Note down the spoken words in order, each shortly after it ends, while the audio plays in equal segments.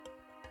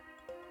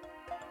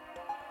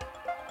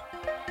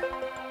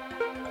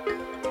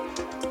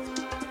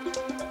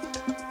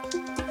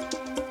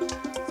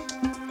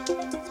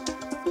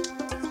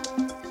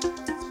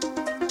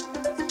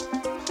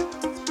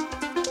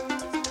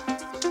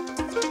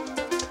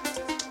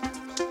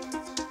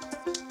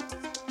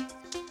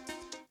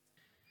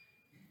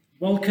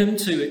Welcome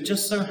to It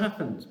Just So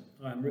Happened.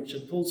 I'm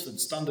Richard Paulsford,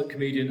 stand-up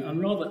comedian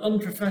and rather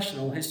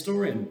unprofessional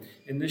historian.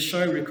 In this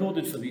show,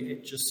 recorded for the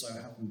It Just So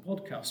Happened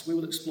podcast, we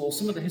will explore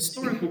some of the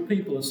historical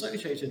people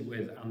associated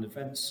with and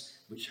events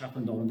which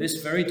happened on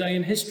this very day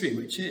in history,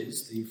 which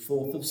is the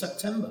 4th of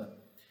September.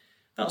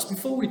 That's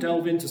before we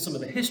delve into some of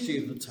the history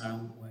of the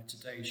town where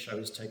today's show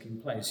is taking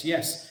place.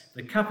 Yes,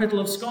 the capital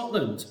of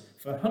Scotland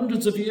for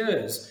hundreds of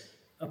years,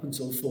 up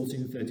until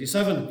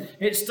 1437.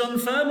 It's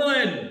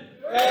Dunfermline!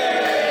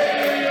 Yay!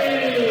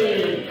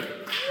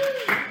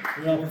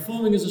 We are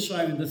performing as a show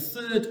in the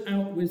third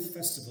Out With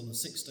Festival, a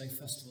 6-day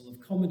festival of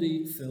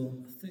comedy,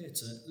 film,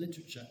 theatre,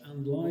 literature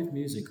and live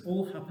music,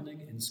 all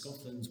happening in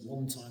Scotland's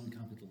one-time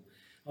capital.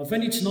 Our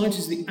venue tonight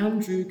is the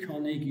Andrew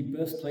Carnegie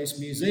Birthplace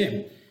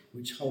Museum,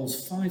 which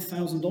holds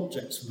 5,000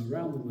 objects from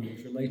around the world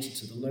related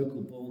to the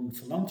local-born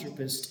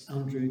philanthropist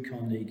Andrew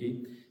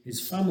Carnegie, his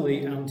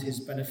family and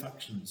his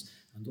benefactions,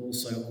 and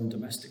also on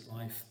domestic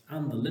life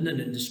and the linen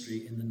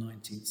industry in the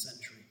 19th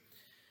century.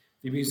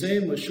 The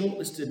museum was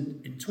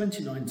shortlisted in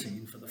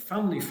 2019 for the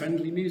Family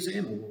Friendly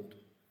Museum Award.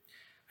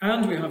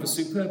 And we have a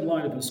superb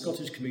lineup of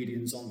Scottish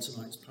comedians on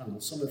tonight's panel,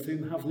 some of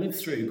whom have lived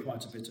through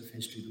quite a bit of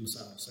history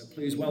themselves. So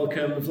please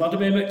welcome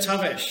Vladimir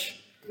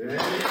McTavish,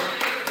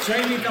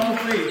 Jamie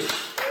Dalgleish,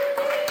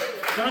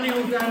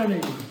 Daniel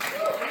Downey,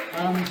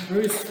 and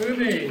Bruce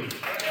Fumi.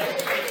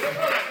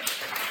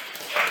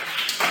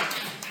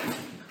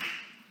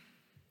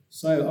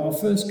 So our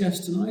first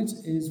guest tonight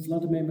is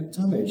Vladimir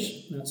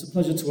McTavish. Now, it's a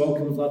pleasure to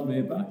welcome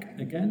Vladimir back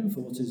again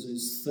for what is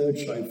his third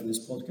show for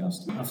this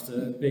podcast,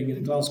 after being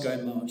in Glasgow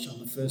in March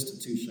and the first of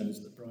two shows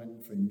at the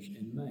Brighton Fringe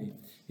in May.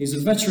 He's a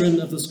veteran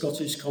of the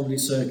Scottish comedy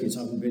circuit,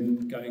 having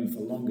been going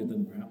for longer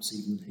than perhaps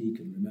even he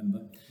can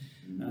remember.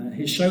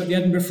 His show at the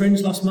Edinburgh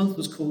Fringe last month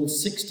was called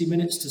 60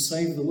 Minutes to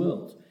Save the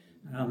World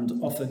and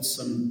offered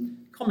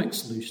some comic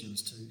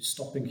solutions to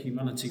stopping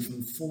humanity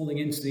from falling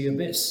into the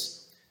abyss.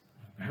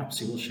 Perhaps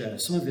he will share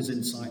some of his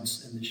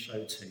insights in this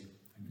show too.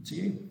 Over to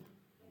you.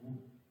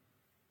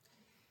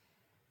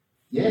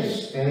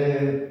 Yes,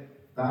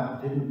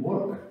 that didn't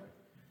work.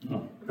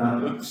 Oh.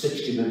 That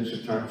 60 minutes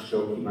of trying to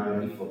stop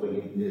humanity falling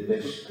into the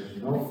abyss has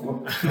not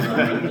worked.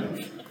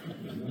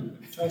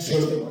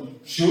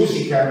 Shows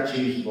you can't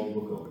change the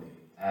Bongo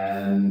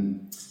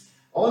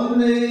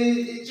comedy.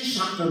 It just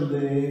happened on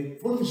the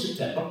 4th of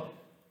September,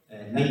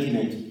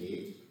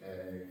 1998.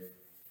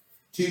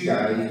 Two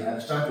guys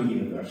at Stanford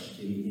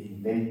University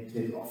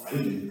invented or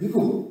founded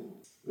Google,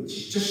 which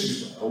is just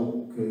as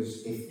well,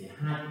 because if they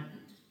hadn't,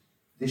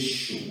 this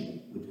show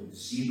would have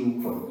zero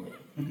content.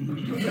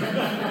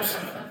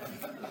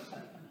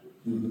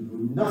 We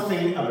would know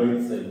nothing about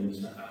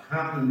things that have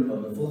happened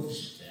on the 4th of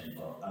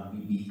September, and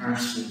we'd be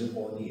asking the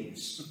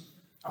audience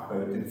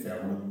about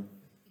Dunfermline.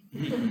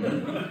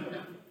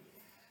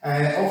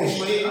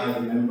 Obviously, I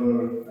remember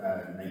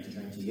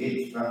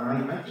 1998, but I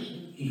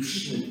didn't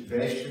hugely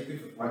depressed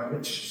because of like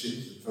Richard,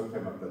 it's the first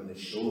time I've done this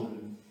show,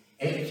 and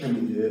every time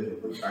we do it,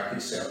 we look back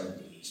at certain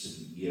dates of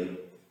the year.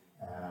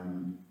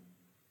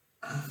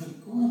 I think,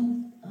 God,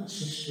 that's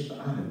history, but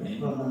I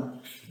remember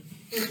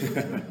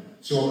that.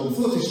 So on the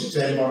 4th of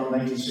September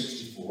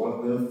 1964,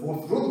 the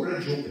Forth Road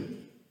Bridge opened.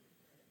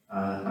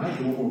 And I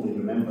don't only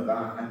remember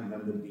that, I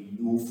remember there being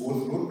no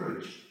Forth Road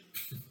Bridge.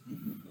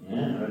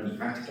 Yeah, and you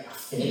had to get a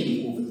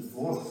ferry over the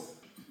Forth.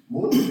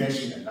 More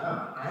depressing than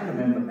that, I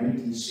remember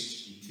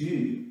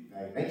 1962.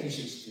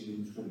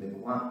 1962 was going to be the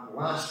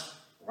last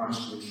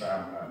Glasgow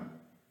tram run.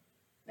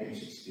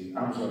 1962. I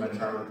was on a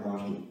tram in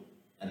Glasgow,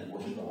 and it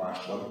wasn't the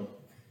last one.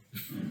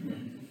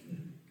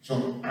 So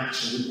I'm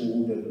actually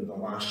older than the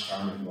last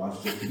tram in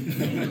Glasgow.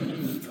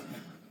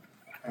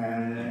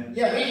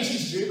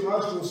 1962,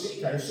 Glasgow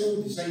City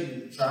Council decided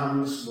that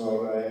trams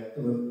were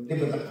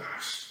the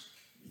past.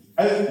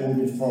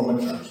 Outmoded form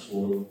of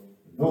transport,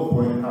 no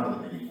point in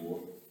having them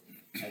anymore.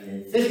 And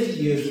then 50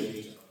 years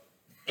later,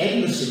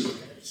 Edinburgh City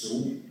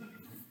Council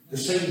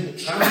decided that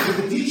trams were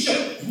the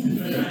future.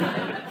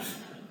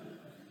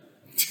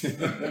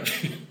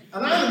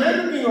 And I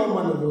remember being on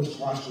one of those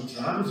Glasgow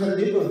trams, and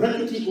they were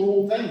rickety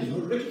old things. They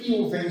were rickety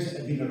old things that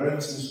had been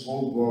around since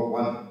World War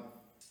I.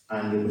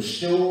 And they were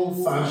still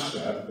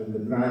faster than the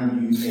brand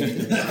new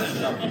Edinburgh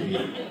trams are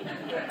today.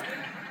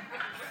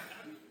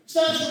 So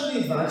that's one of the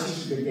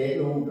advantages of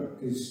getting older,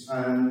 because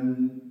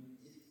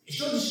it's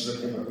not just as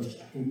I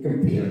can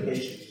compare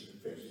history to the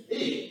present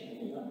day,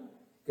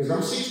 because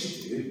I'm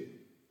 62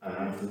 and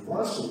I'm from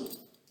Glasgow,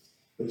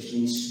 which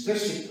means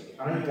statistically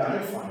I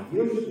died 5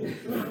 years ago.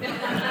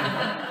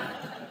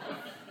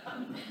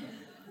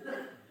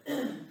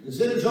 The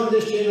city's on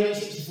this day,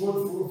 1964, the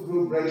Forth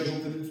Road Bridge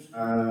opened,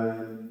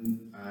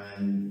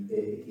 and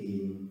it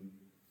became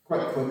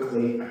quite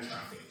quickly a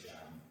traffic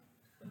jam.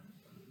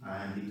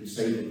 And they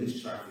decided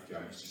this traffic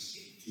jam is just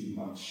getting too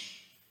much.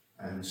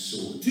 And so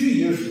 2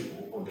 years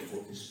ago, on the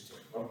 4th of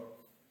September,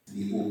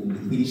 they opened the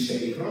Queen's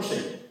Ferry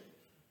Crossing,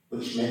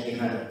 which meant they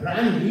had a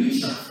brand new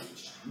traffic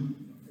jam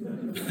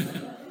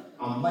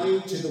a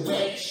mile to the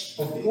west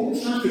of the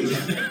old traffic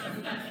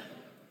jam.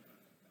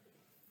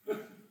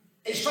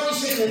 It's funny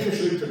saying send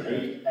this room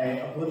tonight,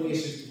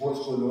 oblivious as to what's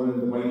going on in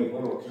the wider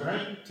world, can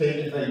I tend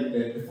to think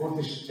that the 4th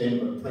of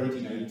September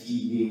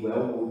 2019 may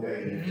well go down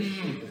in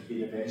history as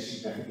being a very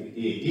significant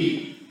day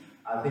indeed.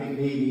 I think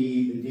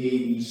maybe the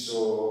day we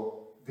saw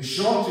the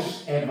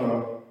shortest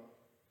ever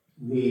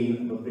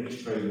reign of a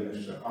British Prime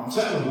Minister. I'm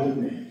certainly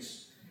hoping it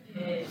is.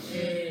 It's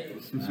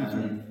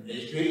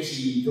great to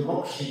see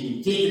democracy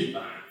being taken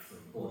back from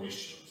Boris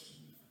Johnson.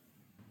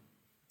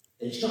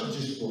 It's not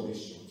just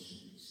Boris Johnson,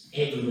 it's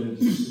everyone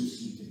who's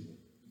associated with it.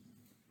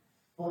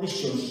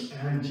 Boris Johnson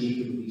and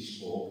Jacob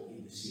Rees-Mogg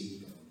in the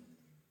same government.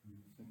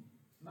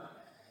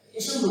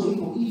 It's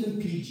unbelievable, even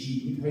PG,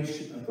 we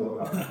couldn't have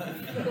got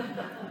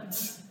that.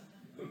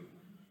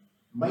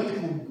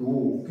 Michael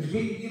Gove, because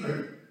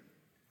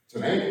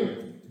tonight we're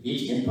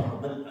debating in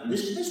Parliament, and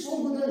this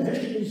will go down in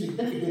history as a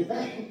significant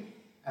thing.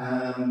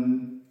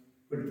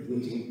 We're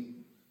debating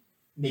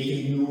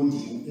making no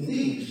deal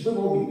illegal, because we've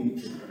always been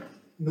told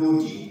no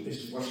deal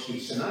is the worst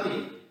case scenario,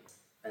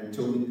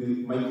 until we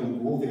put Michael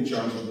Gove in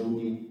charge of no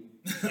deal.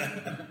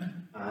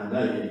 And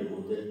now we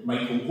know that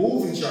Michael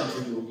Gove in charge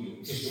of no deal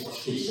is the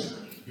worst case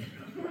scenario.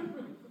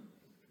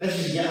 This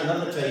is yet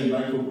another time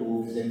Michael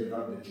Gove has ended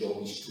up in a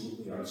job he's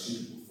totally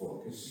unsuitable for,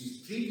 because his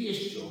previous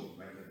job, you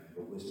might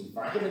remember, was the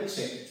Environment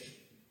Secretary.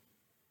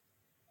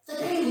 The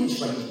guy looks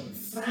like he's been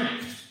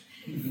fracked.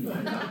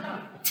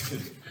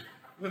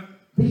 But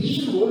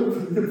even more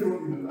important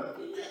than that,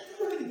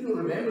 you'll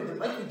remember that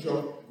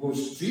Michael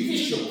Gove's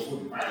previous job for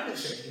the Environment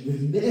Secretary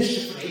was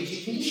Minister for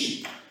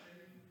Education.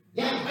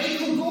 Yeah,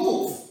 Michael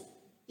Gove.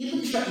 He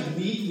looks like he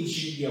legally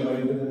should be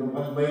allowed within a 1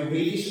 mile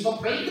radius of a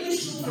primary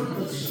school.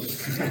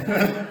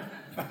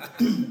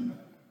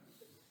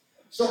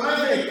 So I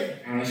think,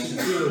 and I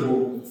sincerely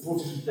hope, that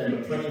 4th of September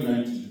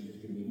 2019 is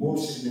going to be more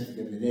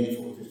significant than any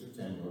 4th of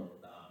September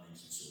that I've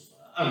mentioned so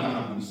far. And there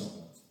have been some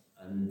others.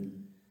 And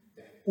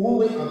the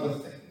only other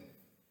thing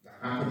that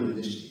happened on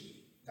this day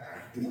that I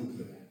don't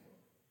remember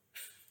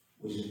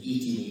was in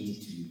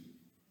 1882,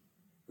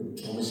 when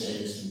Thomas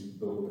Edison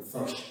built the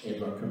first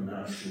ever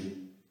commercial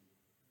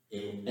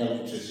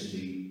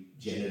electricity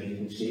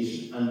generating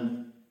station.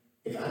 And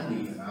if I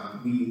made for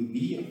that, we would be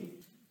here.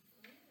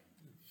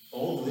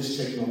 All of this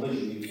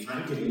technology we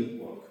trying to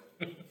make work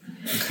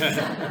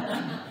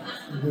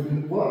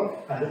wouldn't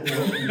work had it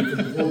not been for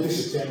the 4th of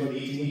September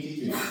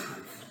 1882.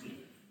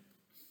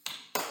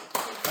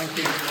 Thank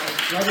you.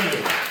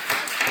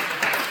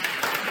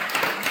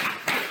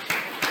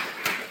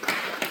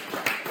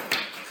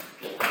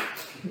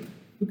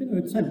 We're going to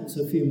attempt a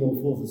few more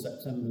 4th of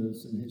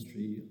Septembers in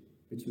history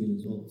between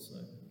us all. So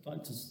I'd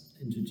like to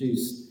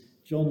introduce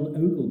John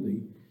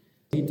Ogilvie.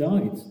 He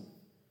died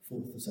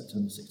 4th of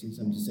September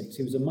 1676.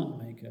 He was a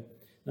mapmaker.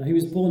 Now, he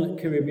was born at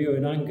Kirriemuir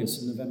in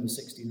Angus in November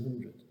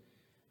 1600.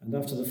 And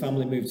after the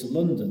family moved to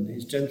London,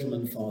 his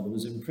gentleman father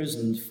was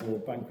imprisoned for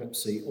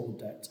bankruptcy or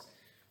debt.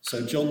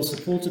 So John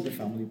supported the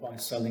family by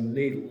selling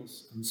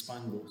needles and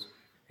spangles.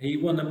 He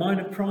won a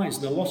minor prize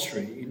in a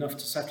lottery, enough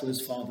to settle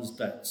his father's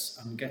debts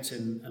and get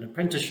in an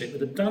apprenticeship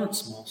with a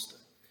dance master.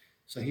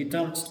 So he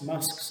danced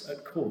masks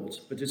at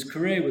court, but his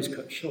career was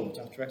cut short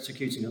after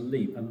executing a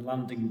leap and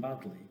landing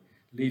badly,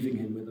 leaving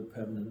him with a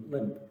permanent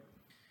limp.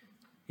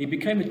 He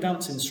became a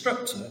dance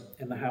instructor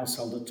in the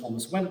household of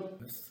Thomas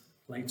Wentworth,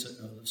 later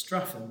Earl of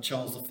Strafford,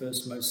 Charles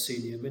I's most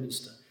senior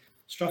minister.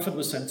 Strafford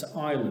was sent to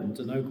Ireland,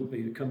 and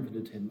Ogilvie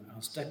accompanied him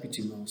as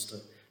deputy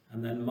master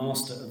and then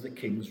master of the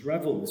King's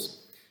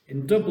Revels.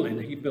 In Dublin,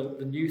 he built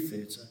the new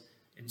theatre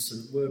in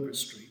St Werburgh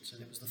Street,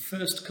 and it was the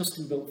first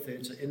custom-built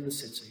theatre in the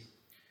city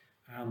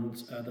and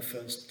the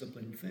first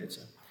Dublin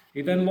theatre.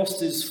 He then lost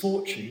his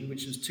fortune,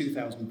 which was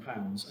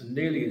 £2,000, and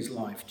nearly his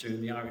life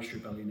during the Irish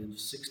Rebellion in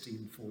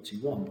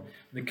 1641. And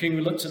the king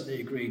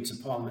reluctantly agreed to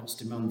Parliament's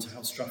demand to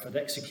have Strafford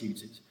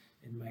executed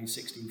in May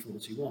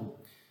 1641.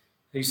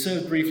 He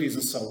served briefly as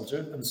a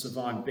soldier and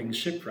survived being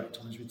shipwrecked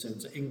on his return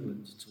to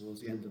England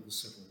towards the end of the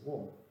Civil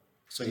War.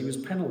 So he was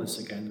penniless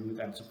again and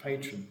without a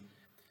patron.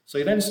 So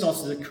he then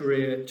started a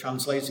career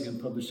translating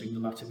and publishing the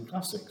Latin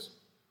classics.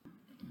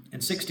 In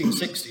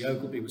 1660,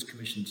 Ogilvie was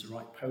commissioned to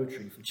write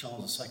poetry for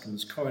Charles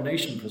II's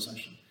coronation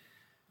procession,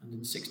 and in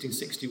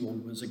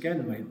 1661 was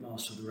again made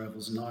master of the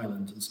revels in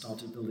Ireland and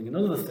started building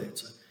another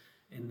theatre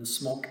in the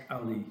Smock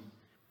Alley.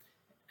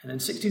 And in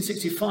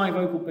 1665,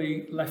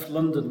 Ogilvie left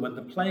London when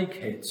the plague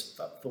hit.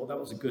 Thought that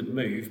was a good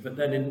move, but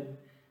then in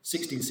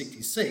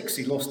 1666,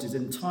 he lost his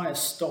entire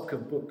stock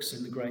of books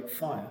in the Great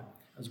Fire,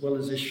 as well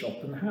as his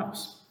shop and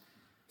house.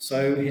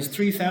 So his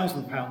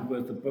 £3,000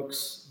 worth of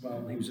books,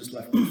 well, he was just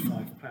left with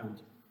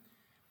 £5.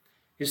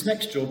 His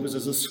next job was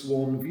as a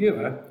sworn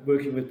viewer,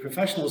 working with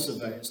professional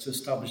surveyors to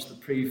establish the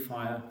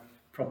pre-fire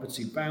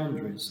property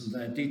boundaries, and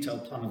their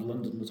detailed plan of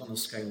London was on a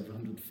scale of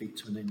 100 feet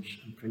to an inch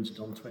and printed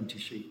on 20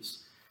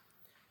 sheets.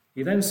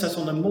 He then set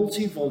on a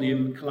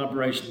multi-volume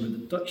collaboration with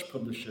the Dutch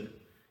publisher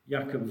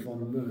Jacob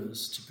van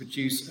Meurs to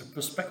produce a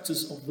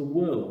prospectus of the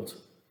world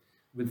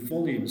with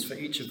volumes for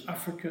each of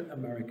Africa,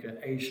 America,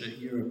 Asia,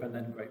 Europe, and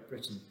then Great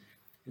Britain.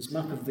 His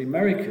map of the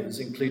Americas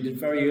included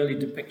very early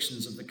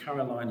depictions of the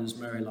Carolinas,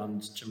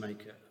 Maryland,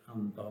 Jamaica,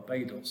 and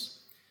Barbados.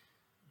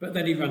 But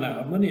then he ran out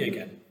of money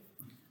again.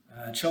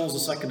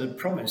 Charles II had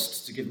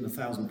promised to give him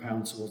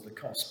 £1,000 towards the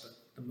cost, but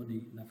the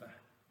money never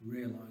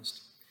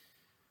realised.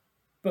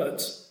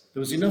 But there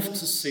was enough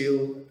to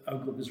seal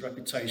Ogilvy's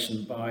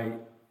reputation by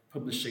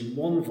publishing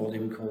one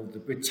volume called the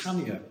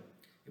Britannia.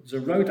 It was a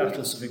road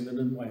atlas of England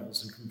and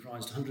Wales and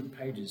comprised 100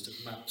 pages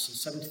of maps of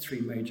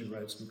 73 major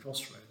roads and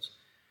crossroads,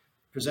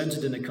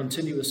 presented in a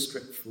continuous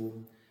strip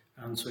form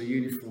and to a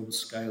uniform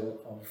scale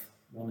of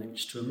 1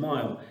 inch to a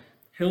mile.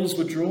 Hills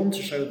were drawn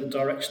to show the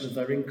direction of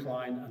their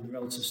incline and the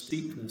relative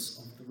steepness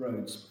of the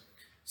roads.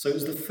 So it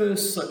was the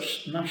first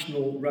such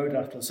national road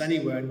atlas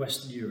anywhere in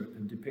Western Europe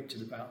and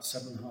depicted about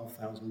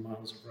 7,500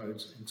 miles of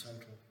roads in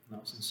total, and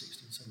that was in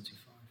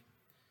 1675.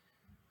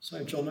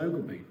 So John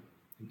Ogilvy,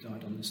 who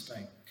died on this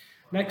day.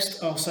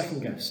 Next, our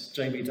second guest,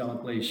 Jamie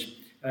Dalgleish.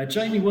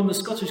 Jamie won the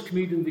Scottish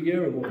Comedian of the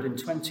Year award in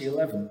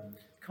 2011.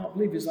 Can't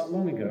believe it's that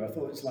long ago. I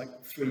thought it was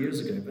like 3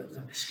 years ago, but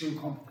school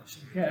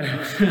competition.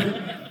 Yeah.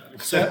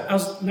 So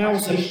now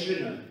as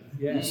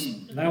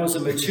a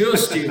mature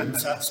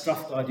student at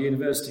Strathclyde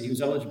University, he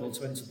was eligible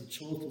to enter the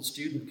Chorlton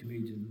Student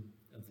Comedian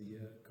of the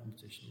Year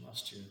competition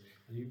last year,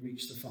 and he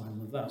reached the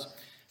final of that.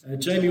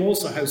 Jamie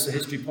also hosts a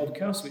history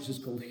podcast, which is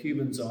called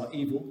Humans Are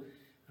Evil,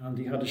 and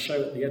he had a show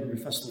at the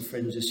Edinburgh Festival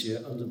Fringe this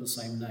year under the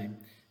same name.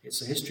 It's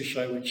a history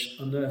show which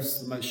unearths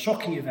the most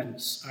shocking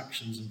events,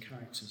 actions and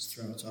characters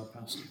throughout our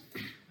past.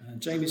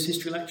 Jamie's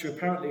history lecturer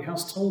apparently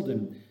has told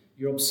him,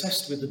 "You're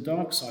obsessed with the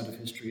dark side of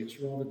history, it's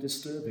rather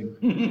disturbing."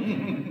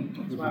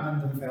 That's why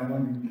I'm in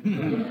filming.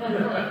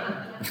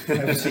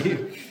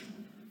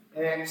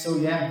 This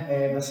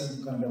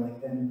isn't going to be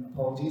like then,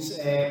 apologies.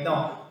 No,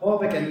 what I'll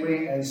begin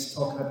with is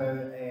talking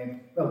about,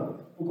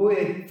 we'll go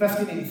to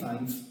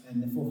 1585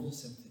 in the 4th of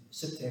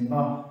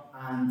September,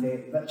 and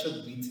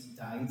Richard Reid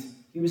died.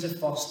 He was the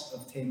first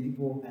of 10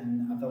 people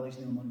in a village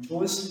near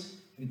Montrose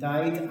who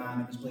died,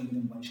 and it was blamed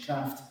in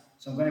witchcraft.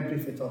 So I'm going to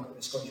briefly talk about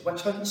the Scottish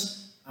witch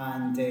hunts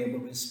and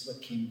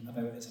what came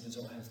about as a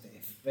result of his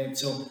death. Right,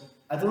 so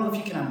I don't know if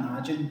you can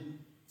imagine,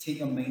 take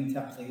your mind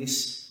to a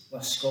place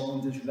where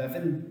Scotland is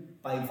riven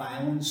by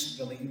violence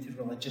relating to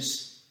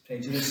religious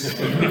prejudice.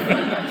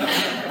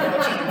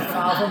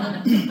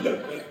 Fathom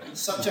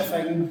such a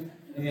thing.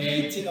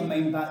 Take your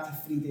mind back to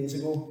 3 days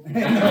ago.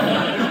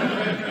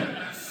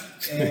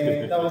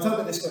 We'll talk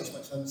about the Scottish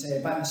witch hunts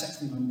back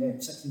in the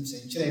 16th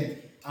century,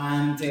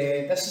 and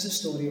this is a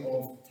story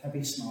of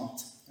Tibby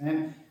Smart.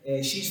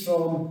 She's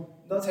from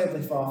not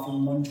terribly far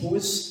from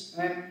Montrose.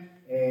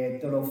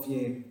 Don't know if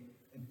you've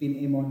been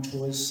to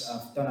Montrose.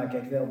 I've done a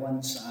gig there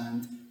once,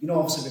 and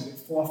obviously we've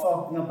got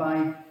Forfar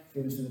nearby,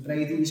 famous for the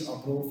Bridals,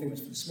 Arbroath, famous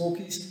for the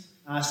Smokies.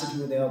 I asked if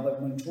you were there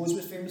what Montrose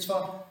was famous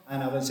for,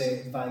 and I was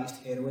advised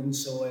heroin,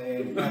 so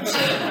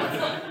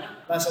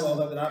that's a little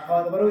bit of that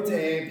part of the world.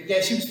 But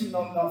yeah, she was from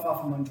not far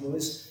from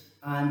Montrose,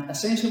 and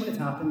essentially what had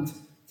happened,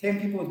 10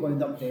 people had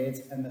wound up dead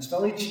in this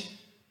village,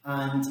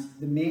 and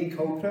the main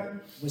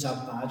culprit was a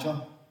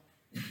badger.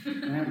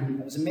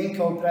 It was the main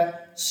culprit,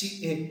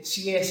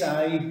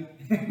 CSI,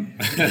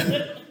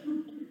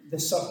 the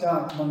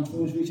Circa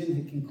Montrose region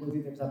had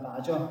concluded it was a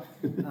badger,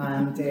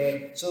 and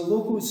so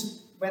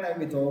locals went out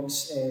with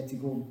dogs to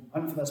go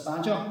hunt for this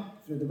badger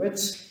through the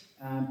woods,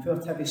 and poor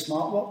Tibby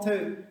Smart walked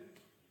out,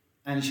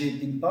 and she had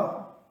been bit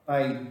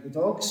by the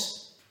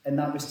dogs, and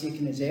that was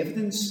taken as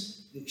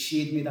evidence that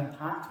she had made a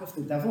pact with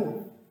the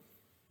devil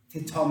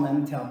to turn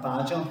into a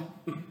badger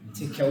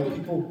to kill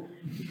people.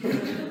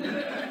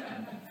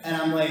 And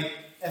I'm like,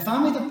 if I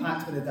made a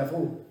pact with the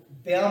devil,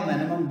 bare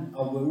minimum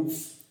a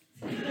wolf.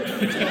 Bare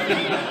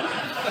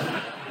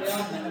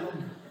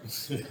minimum.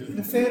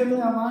 Preferably a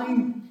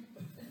lion.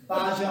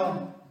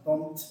 Badger,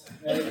 bumped,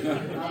 right?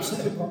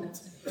 Absolutely bumped.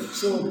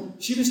 So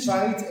she was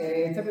tried,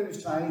 Tibby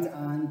was tried,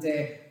 and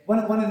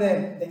one of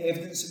the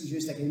evidence that was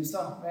used against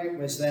her, right,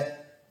 was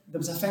that there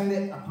was a thing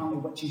that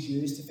apparently witches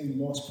used to find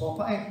lost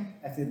property.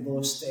 If they'd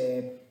lost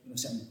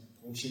certain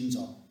potions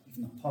or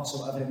even a purse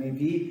or whatever it may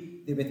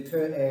be, they would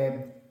put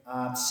a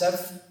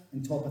sieve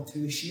on top of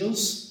 2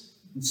 shields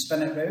and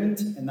spin it round,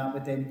 and that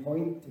would then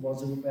point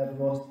towards where the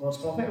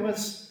lost property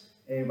was.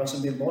 Where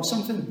somebody lost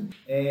something.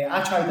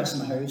 I tried this in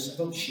my house. I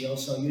don't share,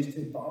 so I used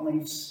 2 butter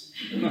knives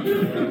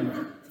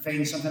to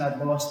find something I'd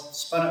lost,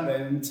 spun it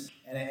round,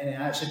 and it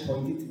actually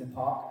pointed to the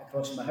park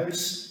across from my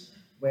house,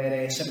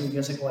 where several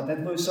years ago I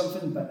did lose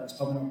something, but that's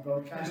probably not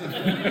broadcast.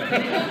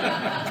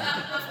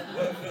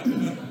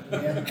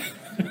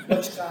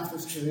 Witchcraft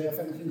was true, I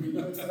think you can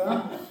go for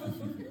that.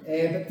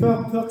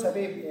 But poor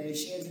Tibby,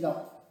 she ended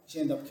up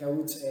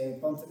killed,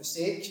 burnt at the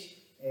stake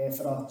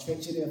for her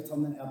treachery of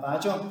turning into a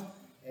badger.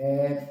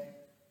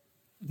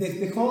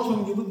 They call it,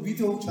 when you read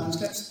the old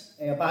transcripts,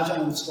 a badger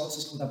in the Scots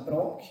is called a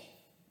brock.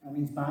 That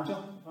means badger,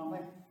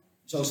 apparently.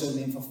 It's also the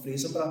name for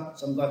Fraserburgh,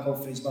 so I'm going to call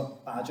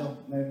Fraserburgh Badger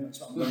now. That's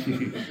what I'm going to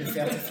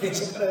refer to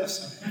Fraserburgh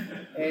as.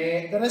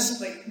 There is,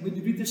 when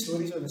you read the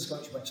stories of the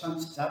Scottish witch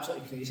hunts, it's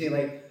absolutely crazy.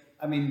 The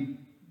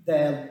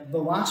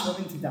last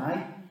woman to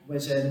die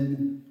was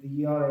in the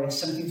year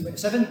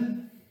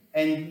 1727,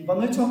 and we're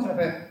now talking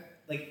about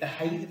the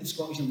height of the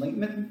Scottish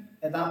Enlightenment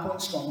at at that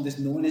point Scotland is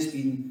known as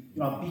being,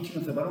 you know, a beacon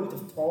of the world,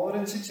 of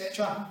tolerance,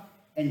 etc.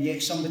 And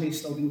yet somebody is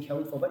still being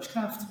killed for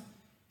witchcraft.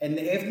 And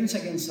the evidence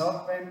against her,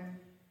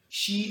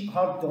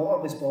 her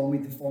daughter was born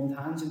with deformed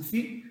hands and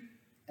feet,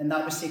 and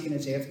that was taken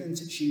as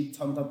evidence that she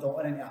turned her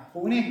daughter into a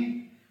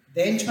pony,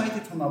 then tried to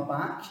turn her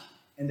back,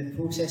 and the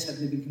process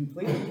hadn't been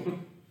completed.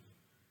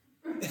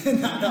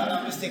 And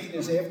that was taken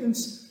as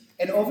evidence.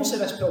 And obviously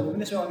this poor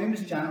woman as well, her name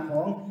was Janet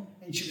Horn,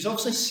 and she was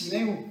obviously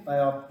senile by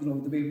our, you know,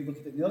 the way we look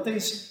at it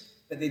nowadays,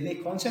 but they had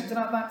no concept of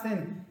that back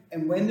then.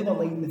 And when they were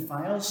lighting the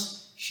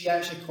fires, she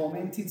actually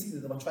commented that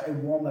they were trying to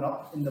warm her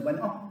up in the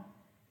winter.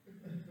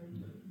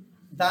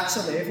 That's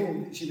a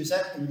level that she was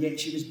at, and yet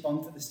she was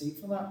burnt at the stake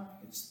for that.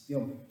 It's, you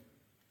know,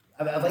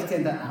 I'd like to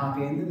end that in a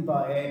happy ending,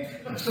 but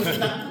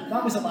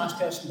that was the last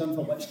person done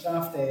for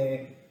witchcraft.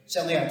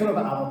 Certainly, I don't know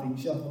about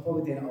Aberdeenshire, we're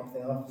probably doing it up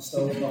there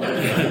still,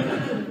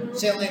 but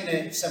certainly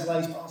in the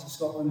civilised parts of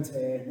Scotland,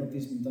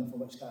 nobody's been done for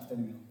witchcraft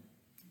anymore.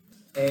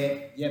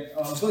 Yep, I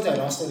was going to do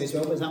another story as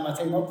well, but is that my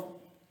time up?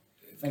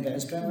 I think it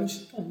is pretty much.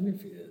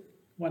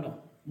 Why not?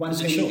 One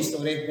tiny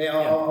story.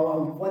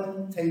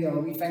 One tiny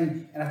little wee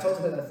thing, and I talked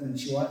about this in the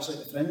show actually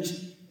at the Fringe.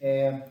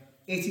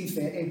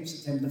 1830,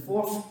 September the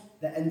 4th,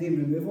 the Indian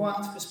Removal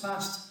Act was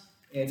passed.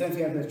 I don't know if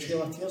you heard of the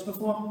Trail of Tears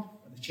before, or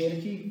the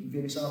Cherokee and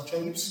various other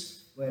tribes,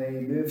 where they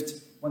moved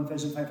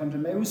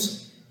 1,500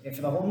 miles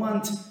for the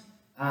homeland.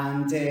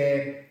 And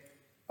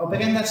I'll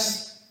begin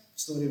this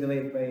story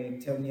really by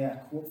telling you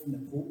a quote from the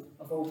Pope,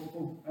 of all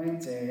people.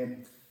 Right?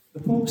 The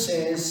Pope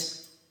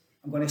says,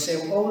 "I'm going to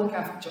sell all the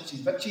Catholic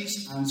Church's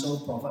riches and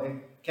solve poverty."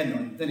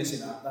 Didn't say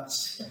that,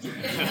 that's...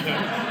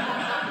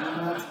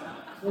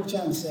 no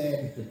chance.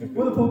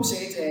 What the Pope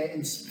said in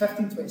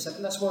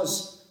 1527, this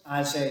was,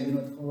 as you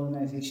know, the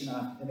colonisation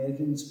of the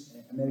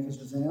Americans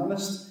was in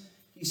earnest.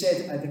 He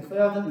said, "I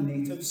declare that the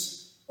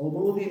natives,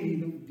 although they may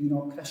be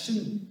not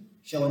Christian,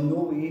 shall in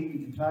no way be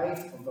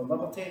deprived of their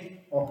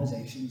liberty or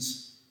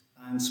possessions."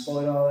 And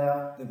spoiler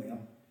alert, they were.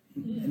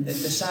 And the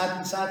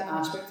sad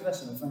aspect of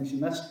this, and I'll finish on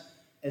this,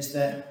 is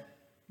that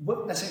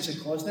what essentially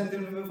caused the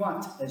Indian Removal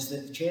Act is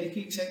that the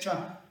Cherokee,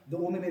 etc., the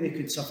only way they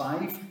could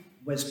survive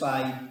was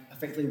by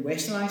effectively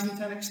westernising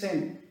to an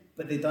extent,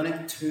 but they'd done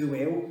it too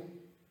well,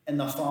 and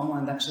their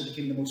farmland actually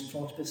became the most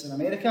prosperous in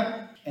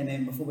America, and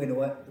then before we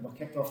know it, they were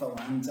kicked off their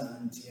land,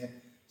 and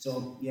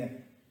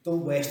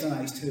don't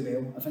westernise too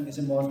well, I think is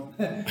the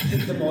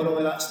moral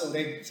of that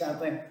story,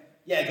 sadly.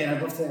 Yeah, again,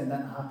 I'd love to end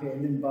that in a happy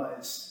ending, but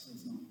it's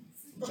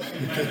not.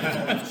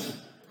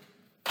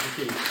 Thank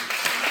you.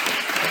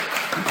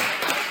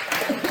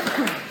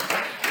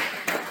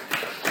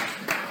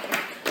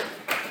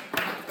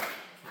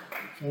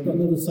 I've got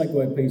another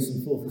segue piece on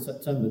 4th of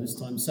September, this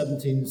time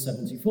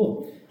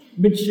 1774.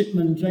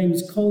 Midshipman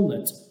James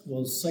Colnett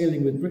was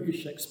sailing with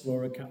British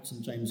explorer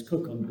Captain James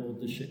Cook on board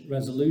the ship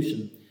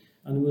Resolution,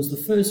 and was the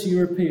first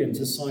European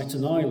to sight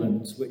an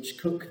island, which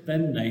Cook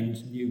then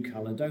named New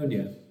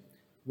Caledonia.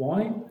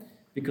 Why?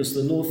 Because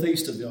the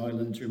northeast of the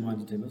island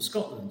reminded him of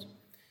Scotland.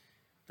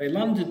 They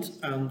landed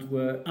and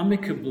were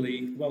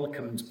amicably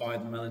welcomed by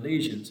the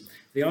Melanesians.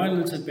 The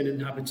island had been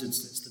inhabited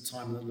since the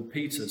time of the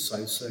Lapita,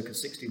 so circa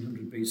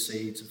 1600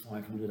 BC to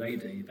 500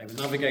 AD. They were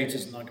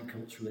navigators and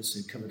agriculturalists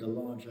who covered a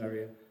large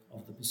area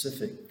of the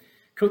Pacific.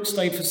 Cook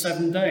stayed for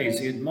 7 days.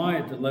 He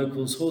admired the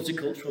locals'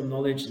 horticultural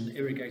knowledge and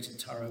irrigated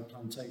taro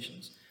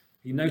plantations.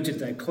 He noted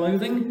their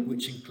clothing,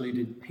 which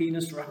included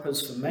penis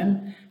wrappers for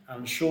men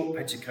and short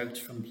petticoats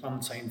from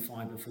plantain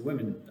fibre for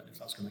women. I don't know if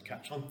that's going to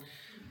catch on.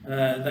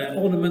 Their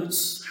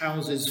ornaments,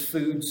 houses,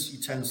 foods,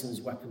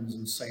 utensils, weapons,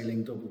 and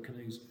sailing double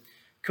canoes.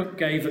 Cook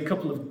gave a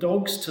couple of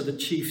dogs to the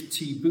chief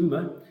T.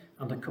 Boomer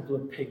and a couple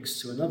of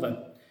pigs to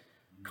another.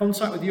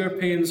 Contact with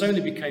Europeans only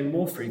became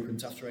more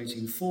frequent after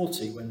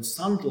 1840, when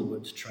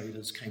sandalwood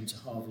traders came to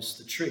harvest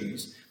the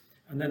trees,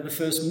 and then the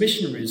first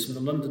missionaries from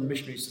the London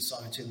Missionary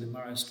Society and the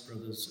Marist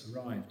brothers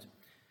arrived.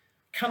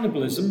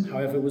 Cannibalism,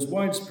 however, was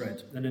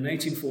widespread, and in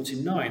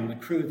 1849 the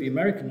crew of the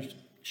American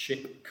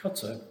ship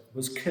Cutter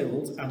was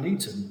killed and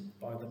eaten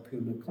by the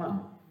Puma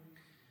clan.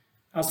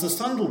 As the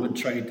sandalwood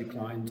trade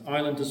declined,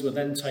 islanders were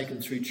then taken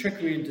through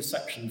trickery and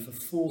deception for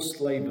forced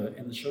labour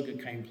in the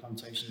sugarcane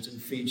plantations in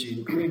Fiji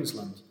and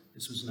Queensland.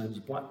 This was known as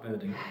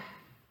blackbirding.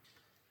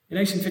 In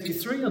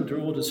 1853, under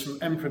orders from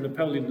Emperor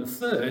Napoleon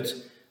III,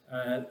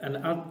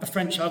 a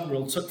French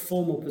admiral took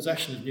formal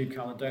possession of New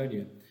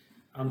Caledonia,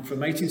 and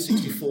from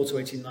 1864 to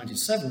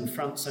 1897,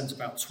 France sent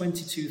about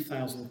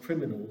 22,000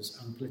 criminals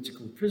and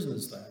political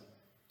prisoners there.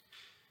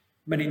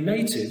 Many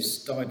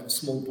natives died of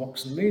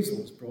smallpox and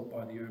measles brought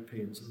by the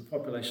Europeans, and the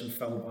population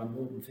fell by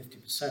more than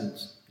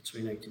 50%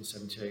 between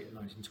 1878 and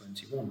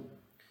 1921.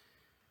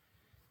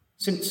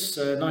 Since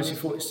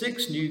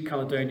 1946, New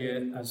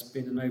Caledonia has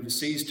been an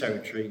overseas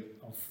territory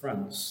of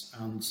France,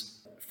 and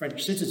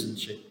French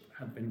citizenship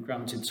had been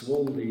granted to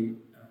all the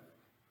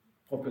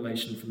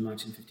population from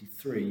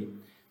 1953,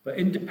 but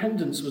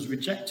independence was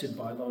rejected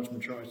by a large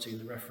majority in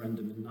the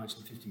referendum in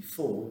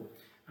 1954,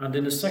 and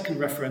in a second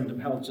referendum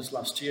held just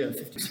last year,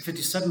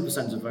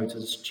 57% of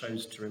voters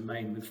chose to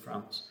remain with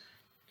France.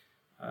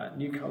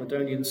 New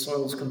Caledonian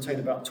soils contain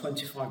about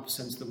 25%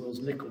 of the world's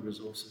nickel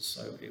resources,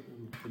 so it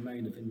will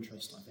remain of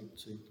interest, I think,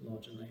 to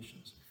larger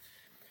nations.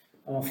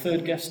 Our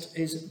third guest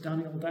is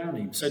Daniel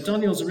Downey. So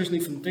Daniel's originally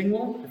from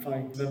Dingwall, if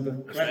I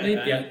remember correctly,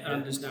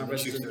 and is now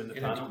resident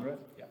in Edinburgh.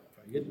 Yeah,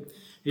 very good.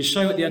 His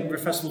show at the Edinburgh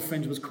Festival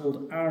Fringe was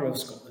called Hour of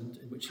Scotland,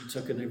 in which he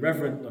took an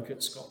irreverent look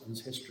at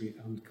Scotland's history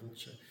and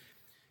culture.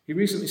 He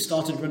recently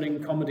started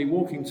running comedy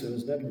walking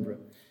tours in Edinburgh,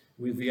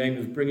 with the aim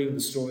of bringing the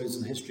stories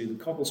and history of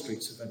the cobble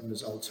streets of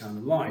Edinburgh's Old Town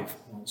alive,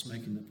 whilst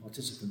making the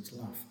participants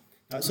laugh.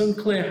 Now, it's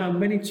unclear how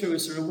many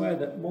tourists are aware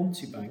that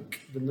Montebank,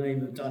 the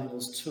name of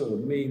Daniel's tour,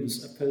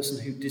 means a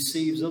person who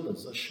deceives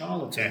others, a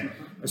charlatan,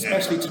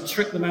 especially to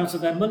trick them out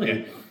of their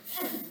money.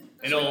 Yeah.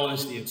 In all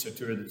honesty, it's a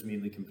tour that's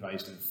mainly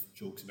comprised of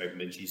jokes about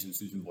Minchies and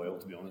Susan Boyle,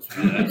 to be honest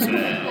with you.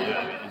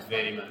 It's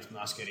very much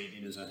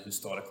masquerading as a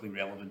historically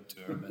relevant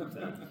tour, but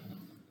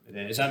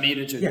is that me,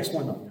 Richard? Yes,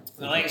 why not?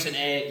 Well, like I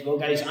said, well,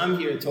 guys, I'm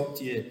here to talk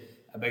to you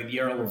about the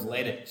Earl of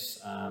Lennox,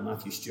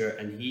 Matthew Stewart,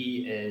 and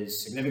he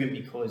is significant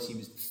because he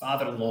was the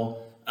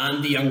father-in-law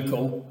and the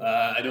uncle.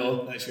 I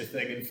know that's your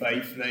thing in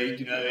Fife, right?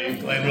 You know what I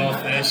mean?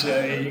 Glenrothes,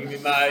 you can be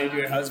married to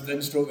your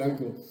husband, stroke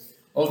uncle,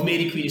 of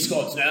Mary Queen of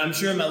Scots. Now, I'm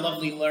sure my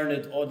lovely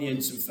learned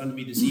audience in front of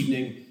me this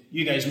evening,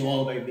 you guys know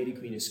all about Mary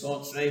Queen of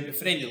Scots, right? But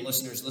for any of the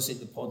listeners listening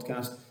to the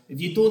podcast, if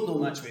you don't know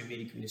much about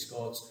Mary Queen of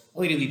Scots,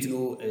 all you need to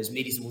know is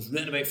Mary's the most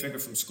written about figure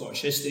from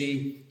Scottish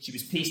history. She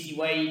was pasty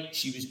white,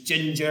 she was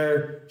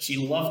ginger, she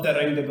loved a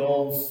round of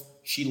golf,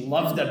 she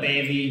loved a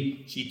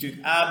bevy, she took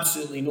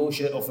absolutely no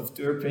shit off of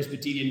two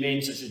Presbyterian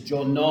men such as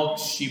John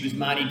Knox. She was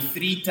married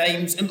 3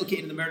 times,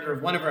 implicated in the murder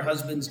of one of her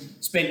husbands,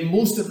 spent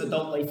most of her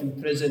adult life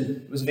in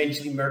prison, was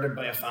eventually murdered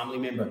by a family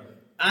member.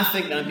 I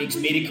think that makes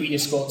Mary Queen of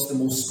Scots the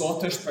most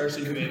Scottish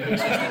person who ever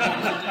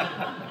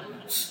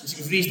existed. She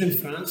was raised in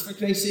France, for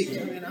Christ's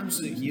sake. I mean, an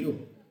absolute hero.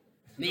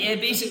 But yeah,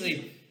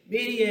 basically,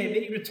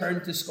 Mary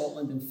returned to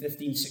Scotland in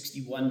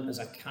 1561 as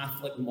a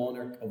Catholic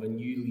monarch of a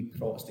newly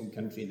Protestant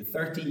country. In the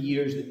 13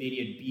 years that Mary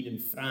had been in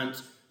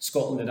France,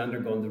 Scotland had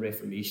undergone the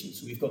Reformation.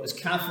 So we've got this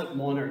Catholic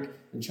monarch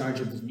in charge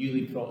of this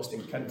newly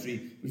Protestant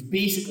country, which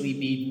basically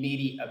made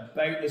Mary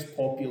about as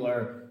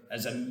popular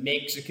as a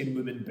Mexican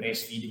woman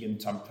breastfeeding in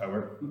Tug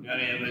Tower. I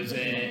mean,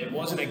 it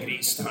wasn't a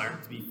great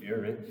start, to be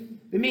fair, right?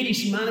 But Mary,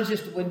 she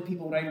manages to win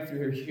people round through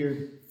her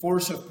sheer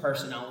force of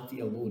personality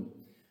alone.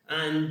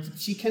 And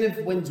she kind of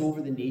wins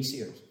over the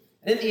naysayers.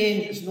 And in the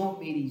end, it's not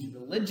Mary's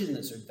religion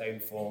that's her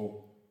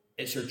downfall,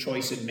 it's her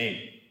choice in men.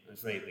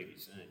 That's right,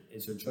 ladies,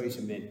 it's her choice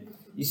in men.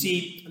 You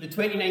see, on the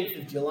 29th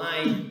of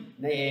July,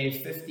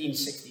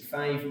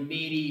 1565,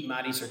 Mary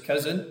marries her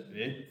cousin,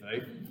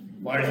 right?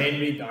 Lord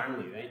Henry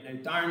Darnley, right? Now,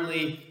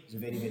 Darnley is a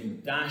very, very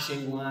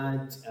dashing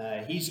lad.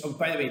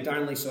 By the way,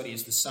 Darnley,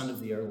 is the son of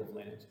the Earl of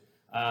Lennox.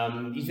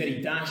 He's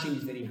very dashing,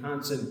 he's very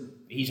handsome,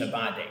 but he's a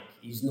bad egg.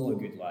 He's not a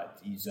good lad.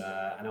 He's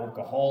an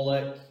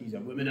alcoholic, he's a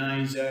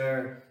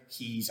womanizer,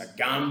 he's a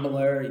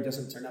gambler, he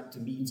doesn't turn up to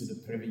meetings of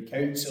the Privy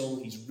Council,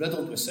 he's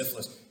riddled with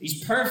syphilis.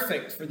 He's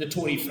perfect for the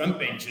Tory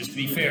frontbenchers, to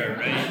be fair,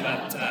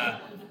 right?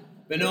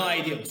 But not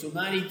ideal. So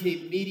Mary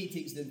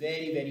takes the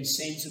very, very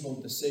sensible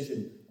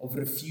decision of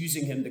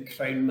refusing him the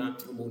crown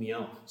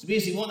matrimonial. So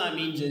basically what that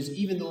means is,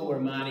 even though we're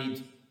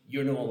married,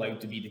 you're not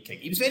allowed to be the king.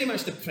 He was very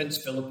much the Prince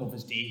Philip of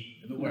his day,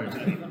 if it were.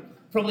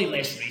 Probably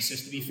less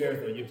racist, to be fair,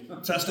 though. You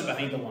trust him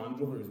behind the Land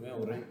Rover as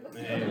well, right?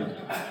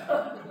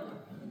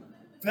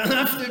 But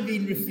after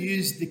being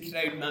refused the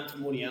crown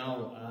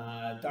matrimonial,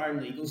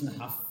 Darnley goes in a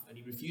huff, and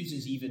he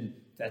refuses even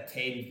to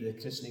attend the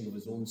christening of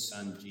his own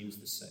son, James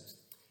VI.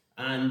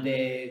 And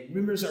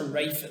rumours are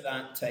rife at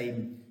that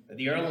time that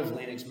the Earl of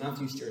Lennox,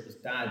 Matthew Stewart, his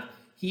dad,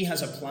 he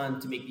has a plan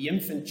to make the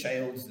infant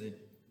child,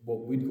 what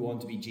would go on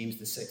to be James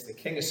VI, the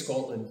King of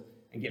Scotland,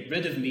 and get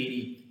rid of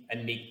Mary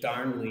and make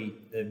Darnley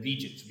the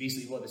regent. So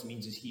basically what this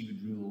means is he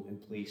would rule in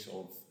place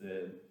of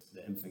the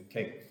infant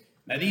king.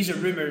 Now these are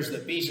rumours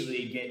that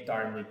basically get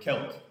Darnley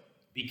killed,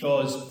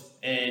 because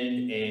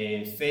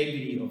in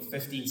February of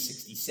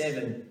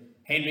 1567,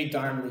 Henry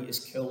Darnley is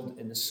killed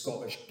in the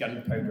Scottish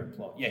gunpowder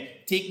plot. Yeah,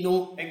 take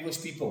note,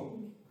 English people.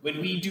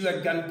 When we do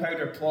a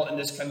gunpowder plot in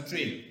this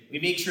country, we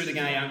make sure the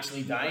guy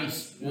actually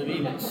dies. You know what I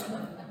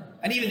mean?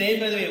 And even then,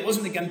 by the way, it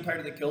wasn't the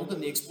gunpowder that killed him.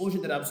 The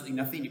explosion did absolutely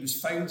nothing. He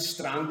was found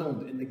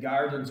strangled in the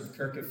gardens of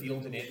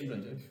Kirkafield in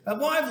Edinburgh. But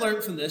what I've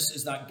learned from this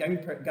is that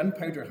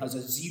gunpowder has a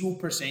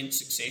 0%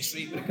 success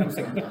rate when it comes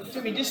to...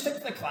 I mean, just stick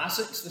to the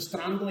classics, the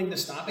strangling, the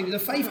stabbing. The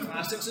 5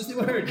 classics, as they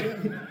were.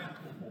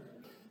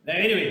 Now,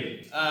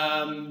 anyway,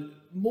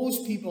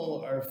 most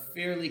people are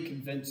fairly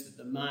convinced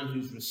that the man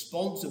who's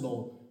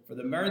responsible for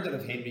the murder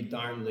of Henry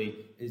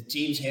Darnley is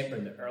James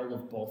Hepburn, the Earl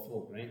of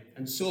Bothwell, right?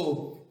 And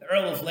so, the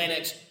Earl of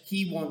Lennox,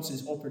 he wants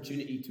his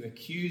opportunity to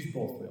accuse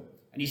Bothwell.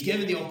 And he's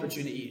given the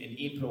opportunity in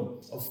April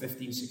of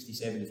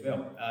 1567 as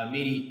well.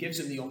 Mary gives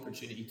him the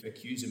opportunity to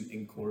accuse him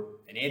in court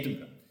in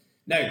Edinburgh.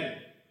 Now,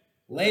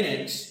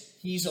 Lennox,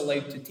 he's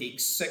allowed to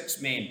take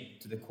 6 men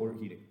to the court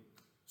hearing.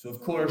 So,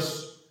 of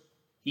course,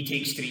 he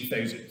takes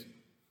 3,000.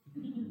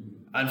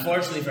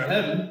 Unfortunately for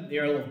him, the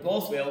Earl of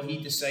Bothwell, he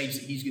decides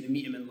that he's going to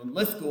meet him in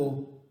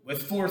Linlithgow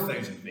with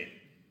 4,000 men.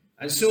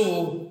 And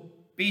so,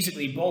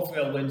 basically,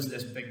 Bothwell wins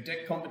this big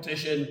dick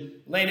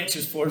competition. Lennox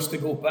is forced to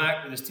go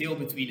back with his tail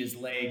between his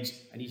legs,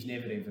 and he's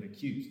never ever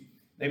accused.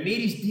 Now,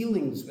 Mary's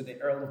dealings with the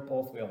Earl of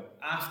Bothwell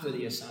after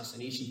the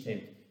assassination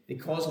attempt, they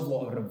cause a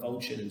lot of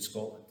revulsion in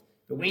Scotland.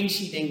 But when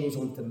she then goes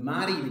on to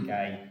marry the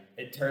guy,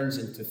 it turns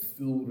into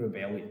full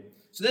rebellion.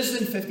 So this is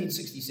in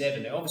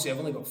 1567. Now, obviously, I've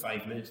only got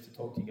 5 minutes to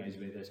talk to you guys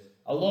about this.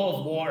 A lot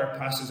of water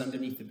passes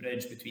underneath the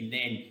bridge between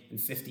then and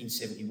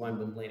 1571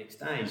 when Lennox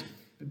dies.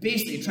 But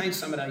basically, to try and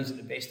summarise it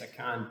the best I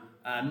can,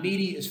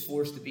 Mary is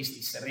forced to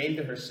basically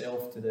surrender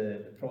herself to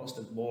the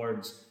Protestant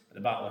lords at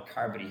the Battle of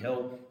Carberry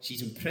Hill.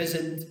 She's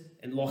imprisoned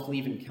in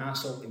Lochleven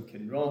Castle in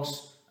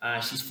Kinross.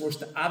 She's forced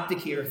to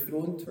abdicate her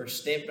throne to her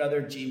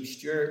stepbrother, James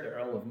Stuart, the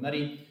Earl of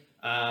Murray.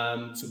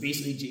 So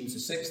basically, James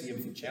VI, the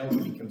infant child,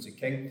 who becomes a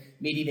king.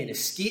 Mary then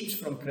escapes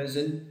from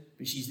prison,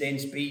 but she's then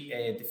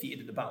defeated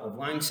at the Battle of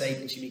Langside,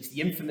 and she makes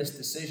the infamous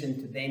decision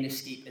to then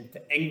escape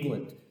into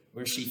England,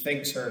 where she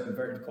thinks her,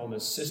 inverted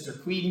commas, sister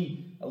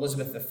queen,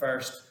 Elizabeth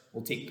I,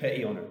 will take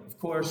pity on her. Of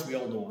course, we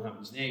all know what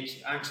happens next.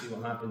 Actually,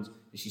 what happens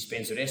is she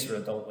spends the rest of her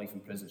adult life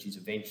in prison. She's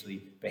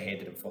eventually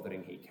beheaded at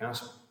Fotheringhay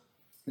Castle.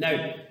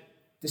 Now,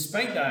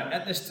 despite that,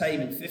 at this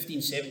time in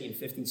 1570 and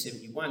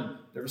 1571,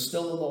 there was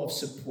still a lot of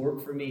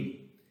support for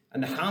Mary.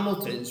 And the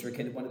Hamiltons were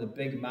kind of one of the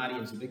big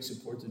Marians, the big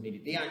supporters of Mary.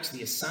 They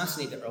actually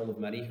assassinated the Earl of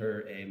Murray,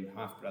 her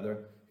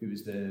half-brother, who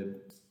was the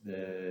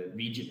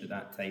regent at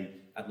that time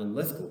at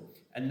Linlithgow.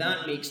 And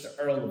that makes the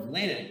Earl of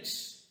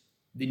Lennox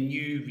the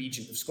new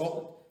regent of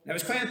Scotland. Now, it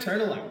was quite a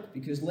turnaround,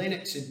 because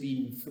Lennox had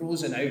been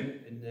frozen out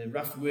in the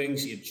rough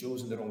wooings. He had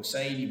chosen the wrong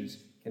side. He was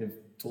kind of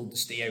told to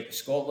stay out of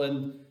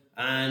Scotland.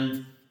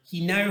 And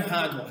he now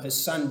had what his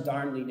son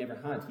Darnley never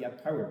had. He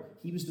had power.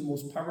 He was the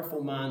most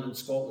powerful man in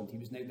Scotland. He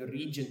was now the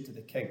regent to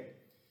the king.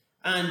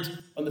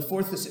 And on the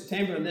 4th of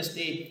September, on this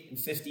day in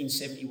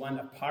 1571,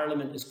 a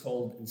parliament is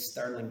called in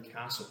Stirling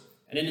Castle.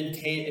 And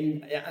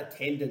in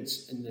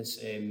attendance in this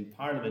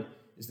parliament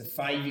is the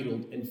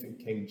 5-year-old infant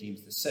king,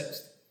 James VI.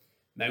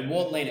 Now,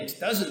 what Lennox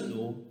doesn't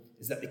know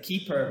is that the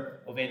keeper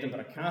of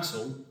Edinburgh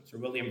Castle, Sir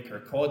William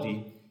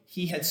Kirkcaldy,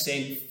 he had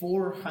sent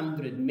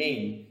 400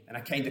 men in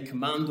a kind of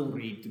commando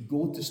raid to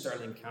go to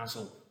Stirling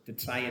Castle to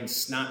try and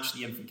snatch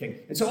the infant king.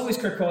 It's always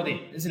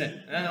Kirkcaldy, isn't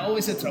it?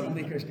 Always a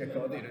troublemaker is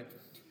Kirkcaldy, right?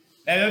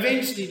 Now,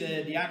 eventually,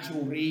 the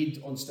actual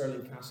raid on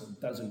Stirling Castle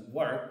doesn't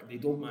work. They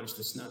don't manage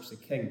to snatch the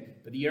king,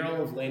 but the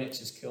Earl of Lennox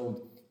is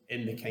killed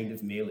in the kind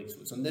of melee.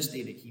 So it's on this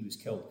day that he was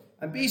killed.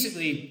 And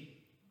basically,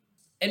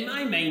 in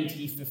my mind,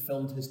 he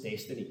fulfilled his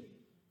destiny.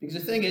 Because the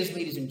thing is,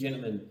 ladies and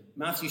gentlemen,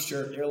 Matthew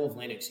Stuart, Earl of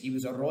Lennox, he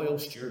was a royal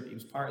Stuart. He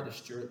was part of the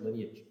Stuart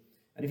lineage.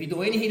 And if you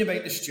know anything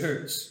about the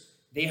Stuarts,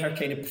 they are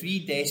kind of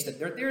predestined.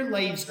 Their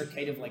lives are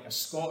kind of like a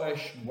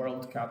Scottish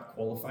World Cup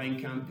qualifying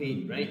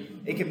campaign, right?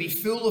 It can be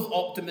full of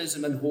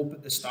optimism and hope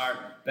at the start,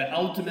 but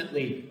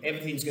ultimately,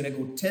 everything's going to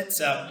go tits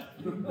up.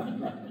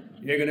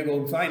 You're going to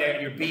go find out,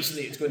 and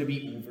it's going to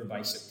be over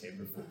by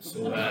September, folks.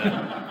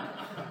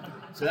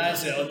 So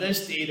that's it. On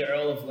this day, the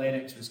Earl of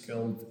Lennox was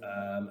killed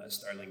at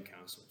Stirling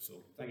Castle.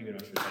 So thank you very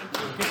much for your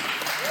time.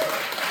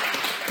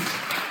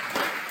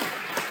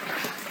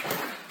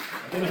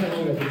 I don't know how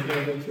long I've been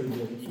there. I'm sure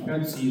you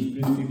can't see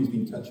his Bruce Phoebe's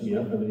been touching me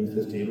up underneath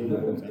this table the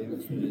whole time.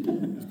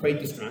 It's quite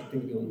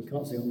distracting. You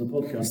can't see on the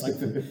podcast.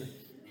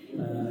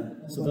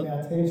 So a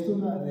test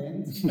on that at the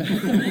end.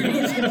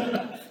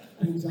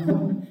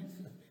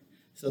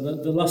 So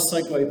the last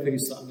segue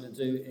piece that I'm going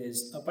to do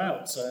is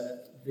about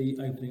the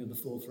opening of the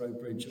Forth Road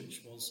Bridge,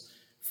 which was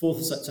 4th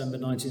of September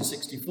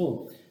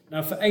 1964.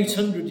 Now, for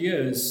 800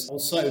 years or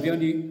so, the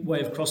only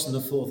way of crossing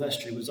the Forth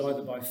estuary was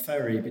either by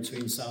ferry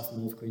between South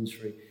and North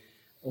Queensferry,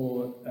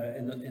 or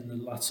in the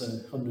latter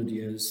 100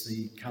 years,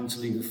 the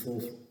Cantilever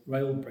Forth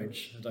Rail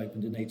Bridge had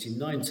opened in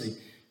 1890,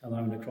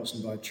 allowing a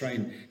crossing by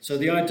train. So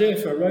the idea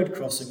for a road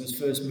crossing was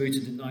first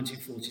mooted in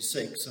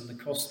 1946, and the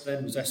cost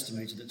then was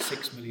estimated at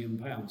 £6 million.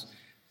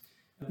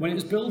 When it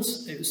was built,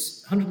 it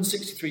was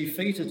 163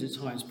 feet at its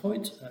highest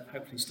point,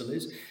 hopefully still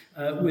is,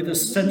 with a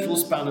central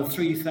span of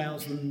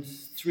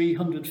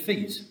 3,300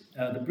 feet.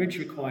 The bridge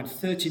required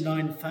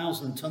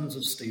 39,000 tonnes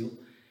of steel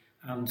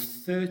and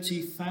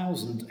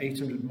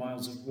 30,800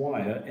 miles of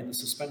wire in the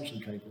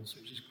suspension cables,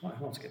 which is quite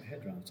hard to get your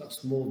head around.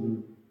 That's more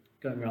than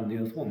going around the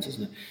earth once,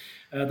 isn't it?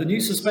 The new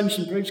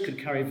suspension bridge could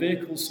carry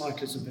vehicles,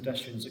 cyclists and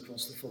pedestrians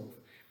across the Forth.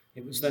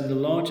 It was then the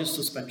largest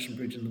suspension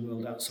bridge in the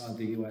world outside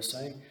the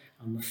USA,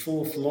 and the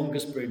 4th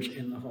longest bridge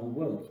in the whole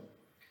world.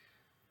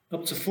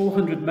 Up to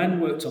 400 men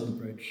worked on the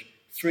bridge.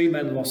 3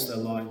 men lost their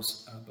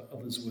lives, but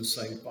others were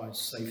saved by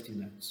safety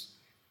nets.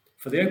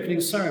 For the opening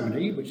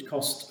ceremony, which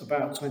cost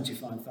about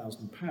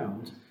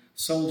 £25,000,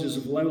 soldiers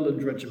of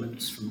Lowland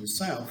regiments from the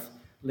south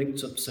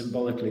linked up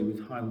symbolically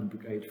with Highland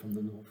Brigade from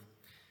the north.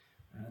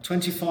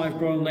 25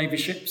 Royal Navy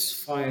ships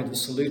fired a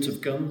salute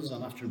of guns,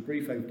 and after a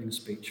brief opening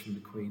speech from the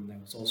Queen,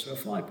 there was also a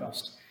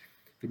flypast.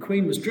 The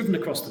Queen was driven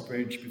across the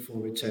bridge before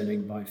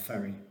returning by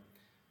ferry.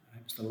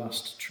 It was the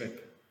last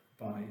trip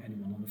by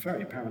anyone on the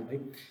ferry,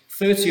 apparently.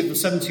 30 of the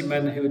 70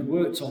 men who had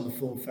worked on the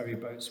 4 ferry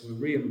boats were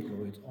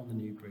re-employed on the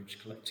new bridge,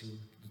 collecting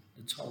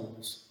the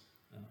tolls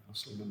I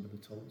still remember the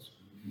tolls.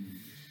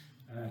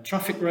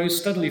 Traffic rose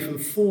steadily from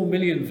 4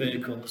 million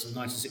vehicles in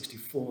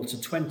 1964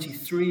 to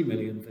 23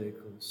 million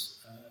vehicles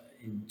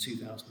in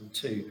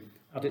 2002.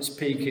 At its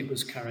peak, it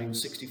was carrying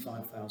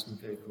 65,000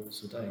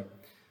 vehicles a day.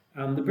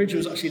 And the bridge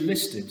was actually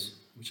listed,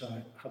 which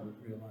I hadn't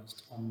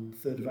realised, on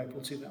 3rd of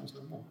April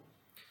 2001.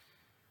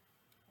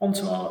 On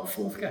to our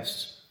fourth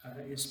guest.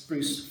 It's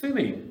Bruce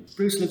Fumi.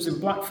 Bruce lives in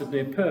Blackford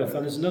near Perth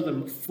and is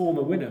another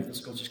former winner of the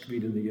Scottish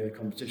Comedian of the Year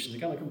competition.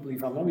 Again, I can't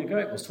believe how long ago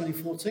it was,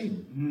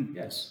 2014.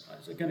 Yes,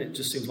 again, it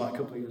just seems like a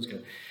couple of years ago.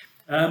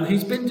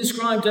 He's been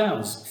described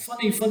as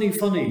funny,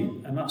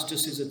 and that's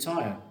just his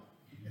attire.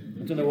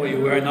 I don't know what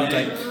you're wearing that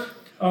day.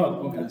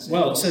 Oh,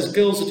 well, it says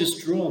girls are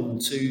just drawn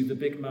to the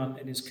big man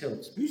in his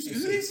kilt. Who's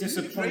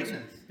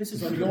disappointing. This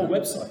is on your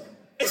website.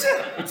 Is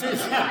it? It is.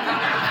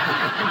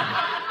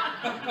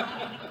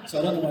 So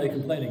I don't know why you're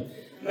complaining.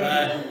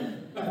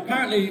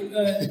 Apparently,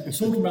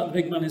 talking about the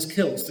big man in his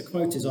kilts, the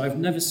quote is, "I've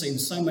never seen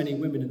so many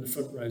women in the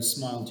front row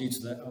smile due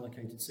to their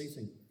allocated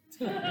seating."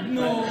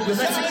 No,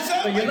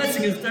 You're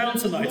letting us down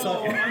tonight,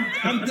 aren't you?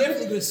 I'm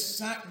definitely going to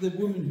sack the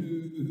woman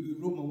who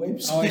wrote my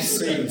website. Oh, I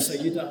see. So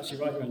you don't actually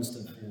write your own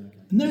stuff.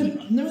 Yeah,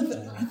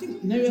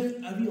 okay.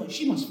 I realise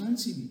she must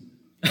fancy me.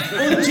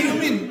 Oh, do you know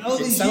what I mean? All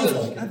these sounds years,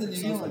 like it. I didn't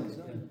It realise. sounds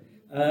like it,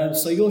 yeah.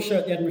 So your show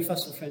at the Edinburgh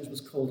Festival Fringe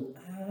was called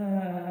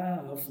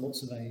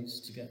lots of A's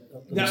to get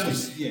up the That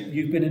list. was, yeah.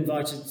 You've been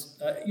invited.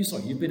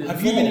 You've been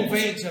involved. Have you been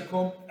invited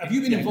to Have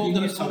you been involved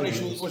in a you comedy told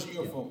show me. that wasn't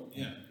your fault?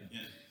 Yeah.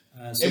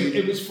 So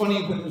It was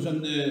funny when it was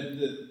on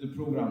the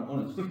programme,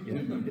 honestly.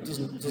 it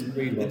doesn't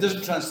read well. It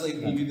doesn't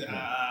translate when you do the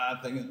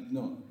thing.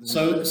 No.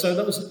 So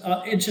that was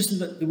interesting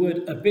that the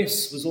word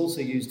abyss was also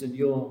used in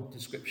your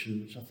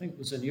description, which I think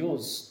was in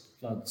yours,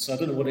 Vlad. So I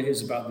don't know what it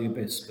is about the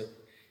abyss, but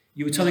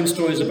you were telling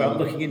stories about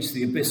looking into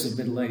the abyss of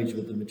middle age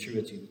with the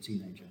maturity of a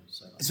teenager.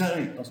 So Is that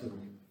right? That's what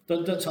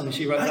don't tell me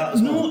she wrote that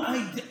as well.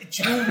 No, do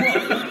you know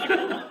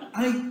what?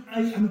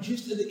 I'm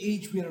just at the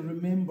age where I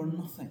remember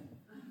nothing.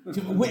 Which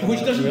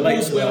doesn't Relate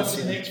bode to well that,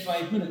 for the yeah. next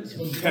 5 minutes.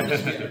 I'll be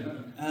honest with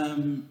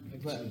you.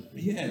 But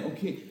yeah,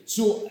 okay.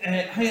 So,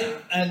 hi,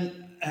 and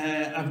I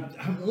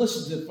haven't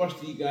listened to the first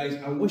three guys.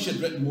 I wish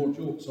I'd written more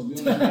jokes, I'll be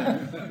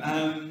honest.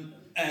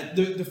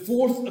 The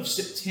 4th of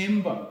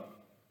September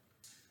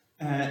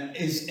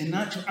is in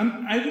actual.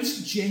 I would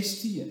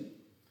suggest to you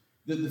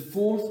that the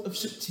 4th of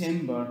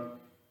September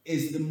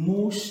is the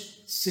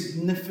most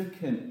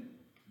significant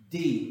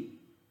day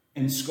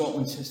in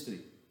Scotland's history.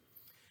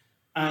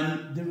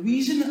 And the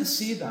reason I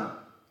say that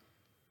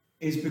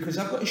is because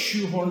I've got to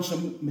shoehorn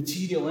some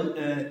material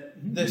into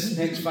this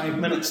next 5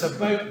 minutes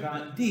about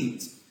that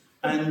date.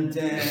 And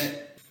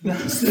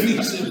that's the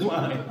reason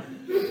why.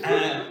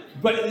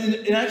 But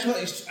in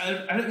actuality,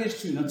 I don't think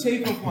it's true. And I'll tell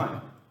you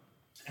why.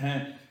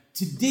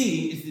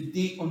 Today is the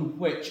date on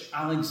which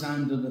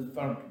Alexander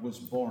III was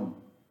born.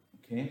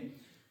 Okay?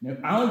 Now,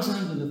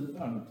 Alexander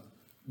III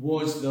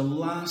was the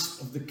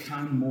last of the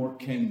Canmore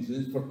kings.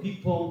 And for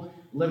people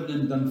living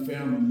in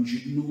Dunfermline, you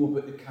should know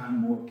about the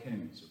Canmore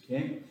kings,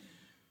 okay?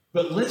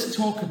 But let's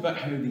talk about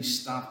how they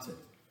started,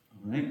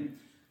 all right?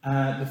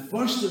 The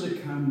first of the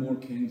Canmore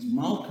kings,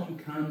 Malcolm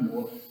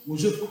Canmore,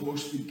 was of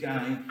course the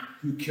guy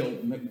who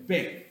killed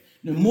Macbeth.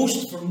 Now,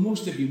 for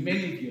most of you,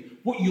 many of you,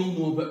 what you'll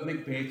know about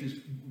Macbeth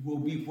will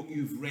be what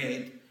you've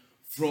read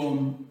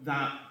from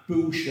that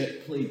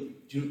bullshit play.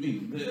 Do you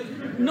know what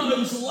I mean? No, it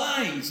was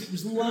lies. It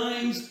was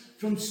lies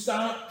from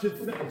start to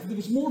finish. There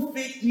was more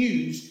fake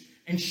news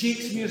in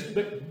Shakespeare's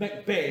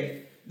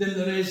Macbeth than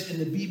there is in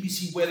the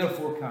BBC weather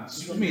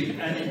forecast. You know what I mean?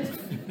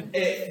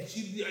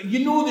 And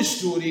you know the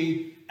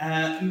story.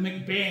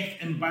 Macbeth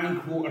and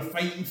Banquo are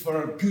fighting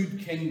for good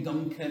King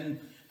Duncan,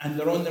 and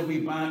they're on their way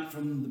back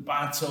from the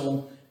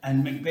battle.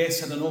 And Macbeth's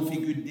had an awfully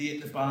good day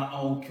at the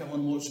battle,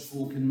 killing lots of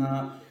folk and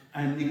that.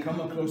 And they come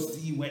across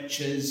three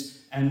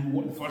witches, and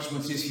the first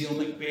one says, "Hail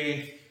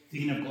Macbeth,"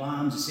 Thane of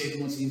Glamis, the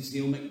second one says,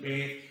 "Hail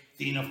Macbeth,"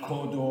 Thane of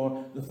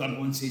Cawdor, the third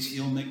one says,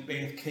 "Hail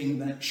Macbeth, King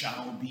that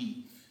shall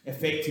be."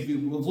 Effectively,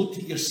 we've looked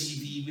at your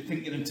CV, we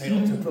think you're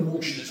entitled to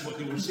promotion, is what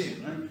they were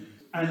saying, right?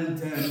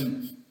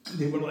 And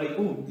they were like,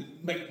 "Oh,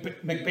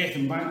 Macbeth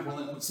and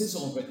Banquo, what's this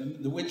all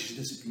about?" The witches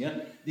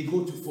disappear, they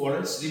go to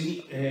Forres, they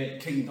meet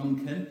King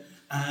Duncan,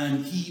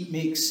 and he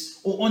makes,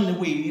 on the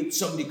way,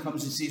 somebody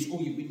comes and says, "Oh,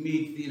 you've been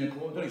made Thane of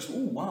Cawdor." He says,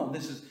 "Oh, wow,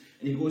 this is,"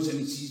 and he goes in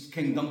and sees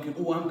King Duncan,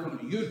 "Oh, I'm coming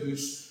to your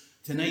house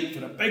tonight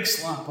for a big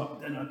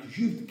slap-up dinner, because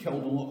you've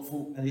killed a lot of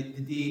folk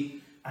today."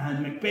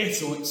 And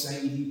Macbeth's all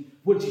excited.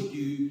 What does he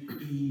do?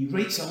 He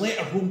writes a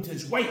letter home to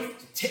his wife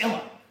to tell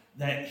her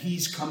that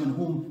he's coming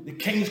home. The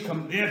king's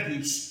come to their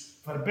house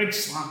for a big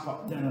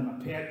slap-up dinner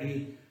and a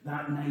party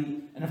that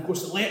night. And of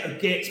course the letter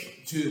gets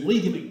to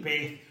Lady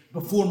Macbeth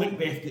before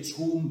Macbeth gets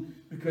home,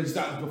 because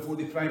that was before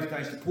they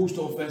privatised the post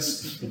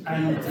office.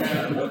 And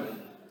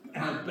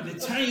by the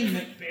time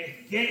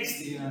Macbeth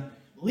gets there,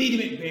 Lady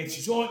Macbeth,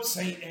 she's all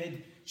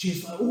excited.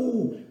 She's like,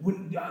 "Oh, you're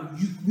going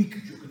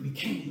to be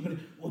king.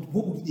 What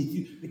will we need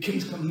to do? The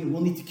king's coming here.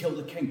 We'll need to kill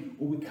the king."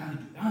 "Oh, we can't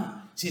do that,"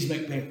 says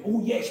Macbeth.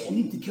 "Oh, yes, we'll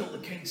need to kill the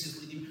king," says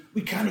Lady.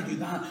 We can't do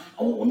that.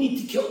 Oh, we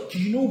need to kill,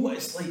 because you know what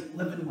it's like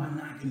living with a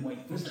nagging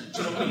wife, isn't it?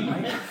 Do you know what I mean,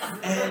 right?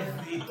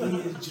 Every day,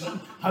 do you know,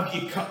 have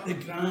you cut the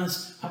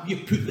grass? Have you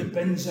put the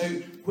bins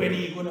out? When are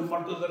you going to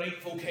murder the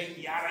rightful king?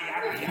 Yada,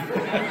 yada,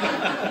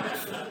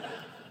 yada.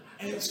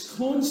 It's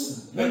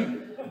constant,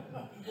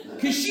 right?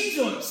 Because she's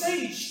all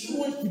excited. She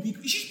wants to be,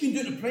 she's been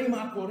doing a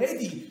Primark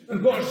already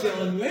and got herself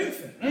a new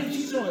outfit, right?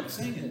 She's all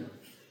excited.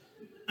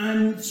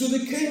 And so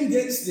the king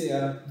gets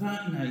there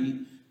that night,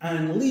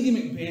 and Lady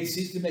Macbeth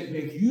says to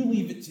Macbeth, you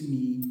leave it to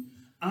me,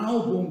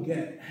 I'll go and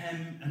get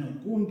him, and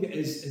I'll go and get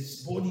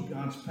his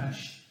bodyguards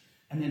pish,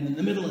 and then in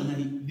the middle of the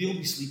night, they'll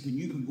be sleeping,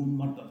 you can go and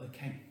murder the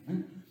king.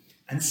 Right?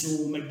 And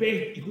so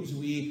Macbeth, he goes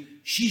away,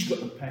 she's got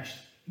the pish.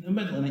 In the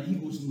middle of the night, he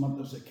goes and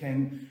murders the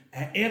king.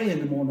 Early in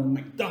the morning,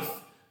 Macduff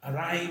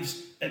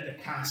arrives at the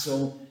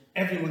castle,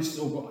 everyone's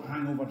still got a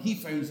hangover, he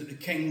finds that the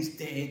king's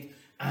dead,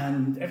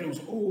 and everyone's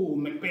like, oh,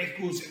 Macbeth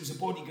goes, it was the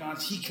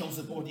bodyguards, he kills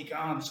the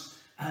bodyguards,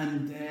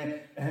 and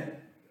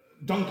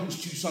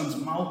Duncan's two sons,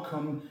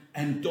 Malcolm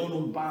and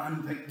Donald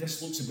Ban, think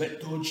this looks a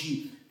bit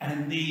dodgy,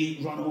 and they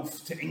run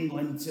off to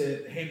England,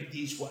 to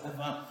Hebrides,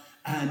 whatever,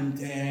 and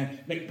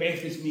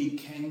Macbeth is made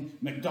king.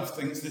 Macduff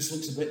thinks this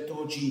looks a bit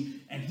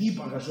dodgy, and he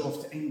buggers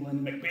off to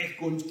England. Macbeth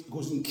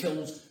goes and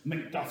kills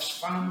Macduff's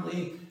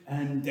family,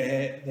 and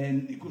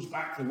then it goes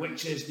back to the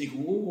witches. They go,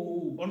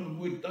 oh,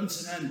 Burnwood,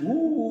 Dunsinane,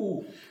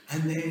 oh,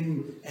 and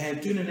then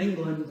down in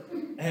England,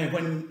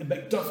 when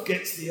Macduff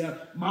gets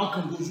there,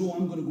 Malcolm goes, oh,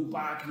 I'm going to go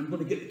back and I'm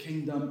going to get the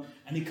kingdom,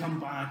 and they come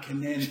back,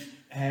 and then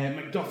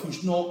Macduff,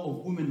 who's not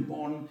of woman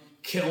born,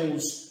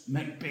 kills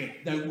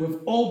Macbeth. Now, we've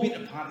all been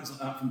to parties like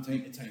that from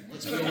time to time,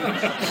 let's be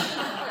honest.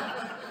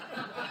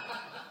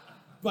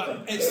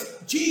 But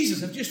it's,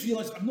 Jesus, I've just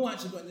realised I've not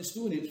actually got in the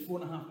story, it's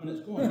 4.5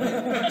 minutes gone,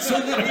 right? So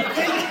the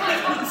thing,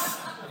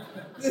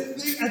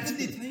 I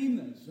didn't time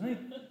this, right?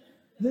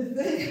 The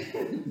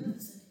thing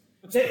is,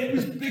 that it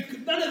was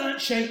big, none of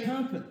that shite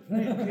happened,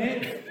 right,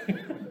 okay?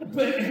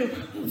 But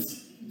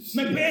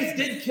Macbeth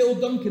did kill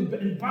Duncan,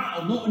 but in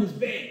battle, not in his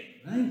bed,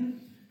 right?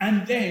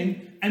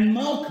 And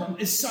Malcolm,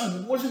 his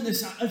son,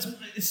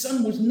 his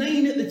son was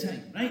 9 at the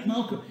time, right,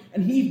 Malcolm,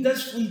 and he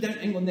does flee down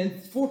to England.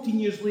 Then 14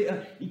 years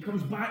later, he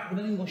comes back with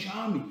an English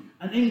army,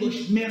 an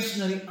English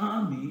mercenary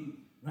army,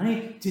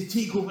 right, to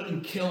take over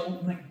and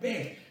kill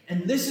Macbeth.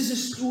 And this is a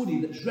story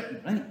that's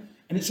written, right,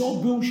 and it's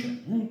all bullshit,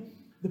 right?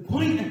 The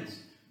point is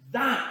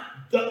that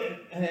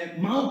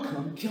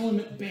Malcolm killing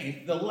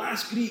Macbeth, the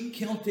last great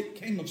Celtic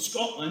king of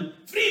Scotland,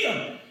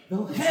 freedom.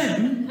 Well,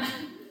 him.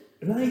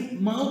 Right,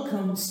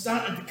 Malcolm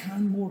started the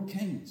Canmore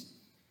Kings.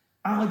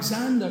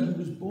 Alexander, who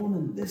was born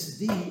on this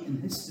day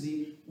in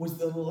history, was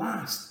the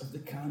last of the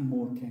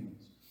Canmore Kings.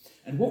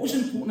 And what was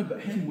important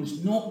about him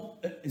was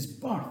not his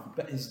birth,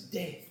 but his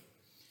death.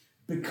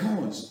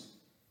 Because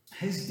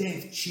his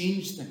death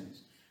changed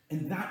things.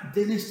 And that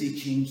dynasty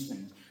changed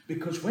things.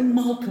 Because when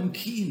Malcolm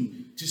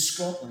came to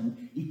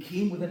Scotland, he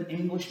came with an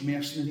English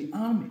mercenary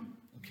army,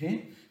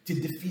 okay, to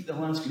defeat the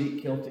last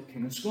great Celtic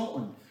king of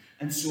Scotland.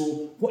 And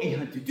so what he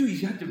had to do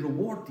is he had to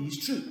reward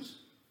these troops.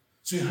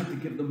 So he had to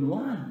give them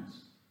lands,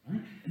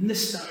 right? And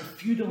this started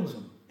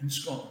feudalism in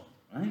Scotland,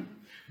 right?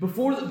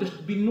 Before that, there's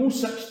been no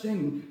such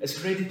thing as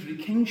hereditary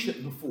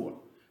kingship before.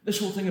 This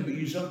whole thing about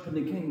usurping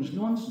the king was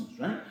nonsense,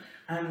 right?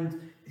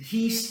 And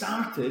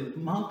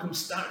Malcolm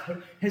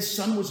started, his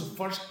son was the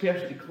first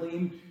person to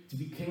claim to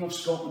be king of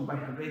Scotland by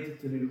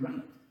hereditary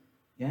right.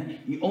 Yeah?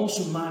 He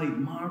also married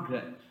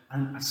Margaret,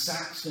 and a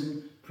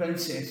Saxon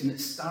princess, and it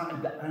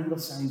started the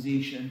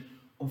Anglicisation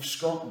of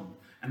Scotland.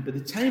 And by the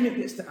time it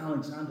gets to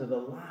Alexander, the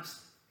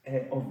last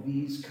of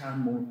these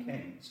Canmore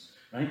kings,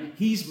 right,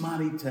 he's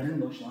married to an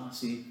English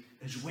lassie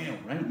as well,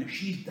 right? Now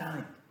she's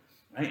died,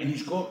 right, and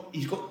he's got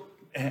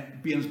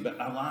bears, but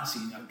a lassie,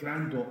 a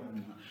granddaughter,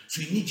 and that.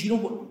 So he needs, you know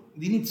what,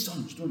 they need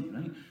sons, don't they,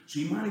 right? So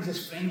he marries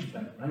this French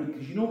bit, right?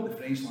 Because you know what the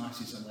French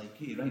lassies are like,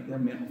 hey, right? They're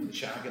meant for the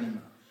shagging and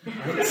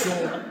that. Right? So,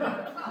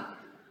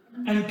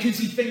 and because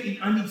he's thinking,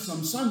 I need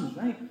some sons,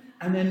 right?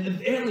 And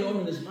then early on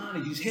in his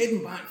marriage, he's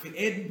heading back to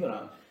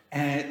Edinburgh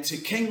to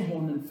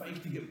Kinghorn and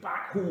Fife to get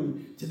back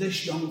home to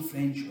this young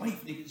French wife.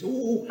 And he goes,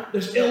 oh,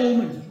 there's ill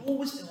omens. There's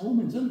always ill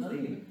omens, isn't there? Do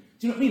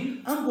you know what I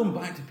mean? I'm going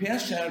back to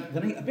Perthshire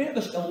tonight. I bet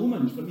there's ill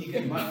omens for me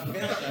getting back to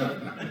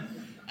Perthshire.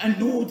 And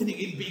no, didn't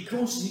he? But he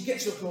crosses, he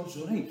gets across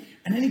all right.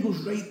 And then he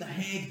goes right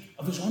ahead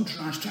of his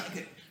entourage, trying to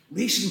get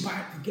racing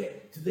back to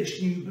get to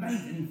this new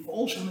bride. And he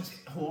falls on his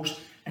horse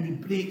and he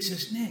breaks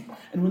his neck.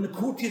 And when the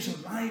courtiers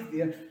arrive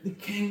there, the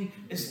king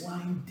is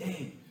lying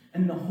dead.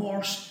 And the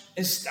horse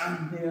is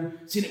standing there,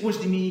 saying it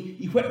wasn't me,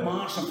 he whipped my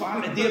arse,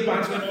 apart, the deer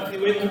bags went off, they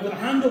went over the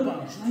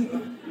handlebars, right?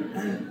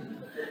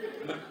 And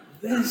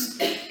this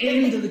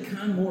end of the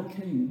Canmore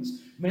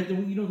Kings meant that,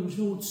 you know, there was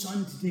no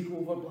son to take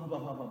over, blah, blah,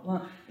 blah, blah,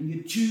 blah. And you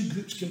had two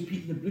groups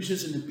competing, the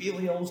Bruces and the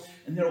Baliol's,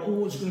 and there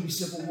always going to be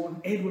civil war.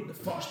 And Edward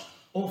I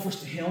offers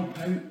to help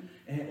out,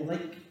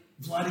 like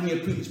Vladimir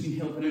Putin's been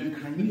helping out in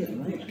Crimea,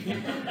 right?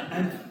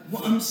 And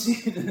what I'm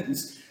saying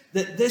is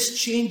that this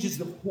changes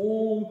the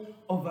whole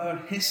of our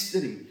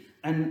history.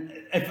 And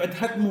if I'd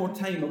had more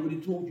time, I would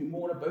have told you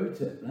more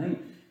about it,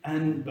 right?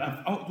 And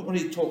I've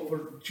already talked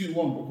for too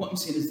long, but what I'm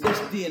saying is this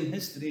day in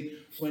history,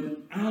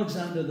 when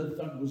Alexander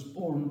III was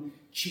born,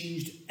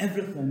 changed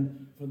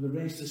everything for the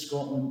rest of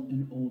Scotland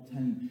in all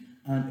time.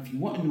 And if you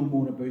want to know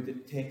more about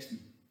it, text me.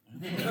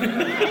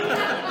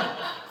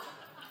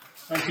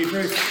 Thank you,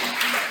 Bruce.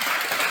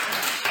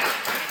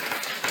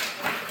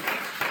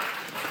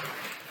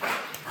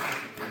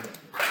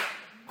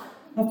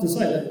 I have to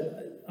say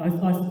that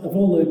of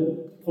all the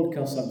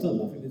podcasts I've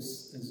done, I think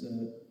this is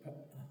I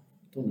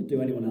don't want to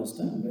do anyone else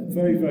down, but a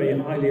very, very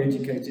highly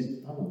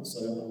educated panel, so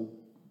I'm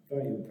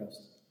very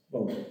impressed.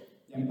 Well,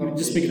 we're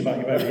just speaking about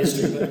your own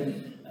history, but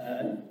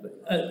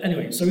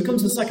anyway, so we come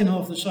to the second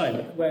half of the show,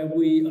 where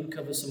we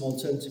uncover some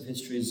alternative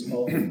histories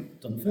of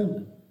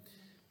Dunfermline.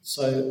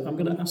 So I'm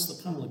going to ask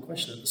the panel a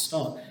question at the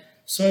start.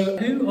 So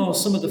who are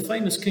some of the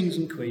famous kings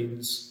and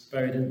queens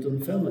buried in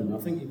Dunfermline? I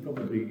think you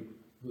probably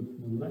would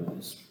know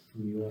this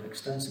from your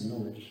extensive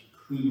knowledge.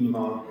 Queen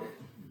Margaret.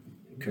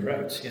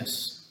 Correct,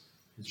 yes.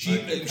 She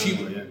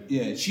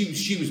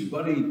was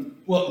buried.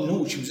 Well,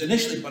 no, she was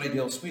initially buried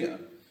elsewhere,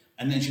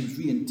 and then she was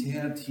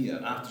reinterred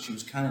here after she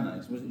was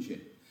canonised, wasn't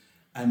she?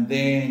 And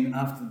then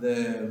after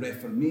the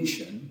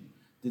Reformation,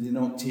 did they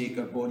not take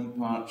her body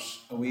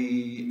parts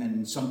away?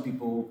 And some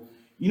people,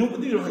 you know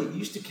what they were like,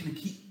 used to kind of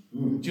keep.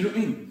 Do you know what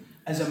I mean?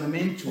 As a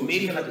memento. Well,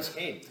 Mary had his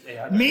head.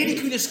 Mary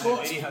Queen of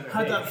Scots had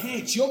her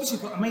head. She obviously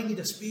thought, I might need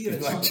a spear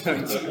at some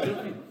point. You know what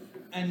I mean?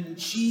 And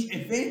she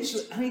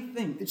eventually, I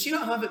think... Did she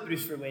not have it,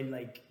 Bruce, for when,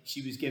 like,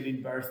 she was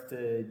giving birth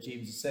to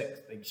James VI?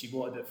 Like, she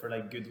wanted it for,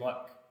 like, good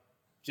luck.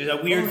 Just a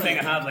weird thing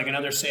to have, like,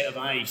 another set of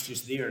eyes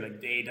just there, like,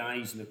 dead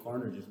eyes in the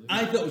corner. Just looking.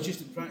 I thought it was just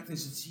a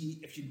practice to see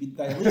if she'd be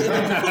dilated.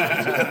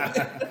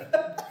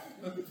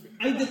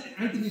 I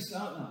didn't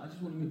start that. I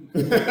just want to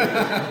make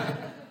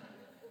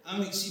I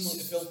might seem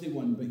like a filthy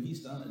one, but he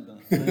started that.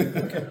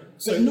 Okay.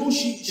 So no,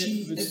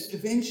 she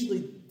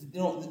eventually did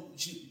not.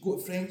 She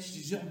got French.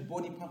 She got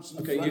body parts.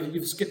 Okay,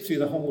 you've skipped through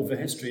the whole of the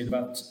history in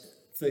about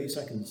 30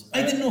 seconds.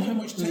 I didn't know how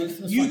much time.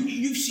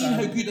 You've seen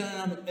how good I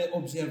am at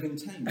observing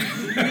time.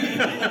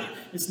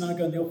 It's now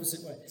going the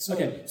opposite way.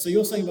 Okay, so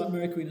you're saying about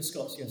Mary Queen of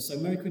Scots, yes. So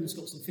Mary Queen of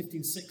Scots in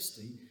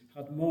 1560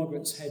 had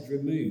Margaret's head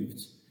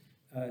removed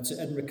to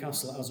Edinburgh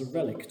Castle as a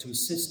relic to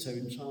assist her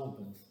in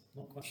childbirth.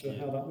 Not quite sure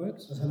how that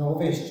works. There's an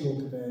obvious joke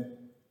about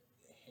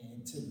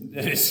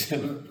head.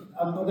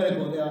 I'm not going to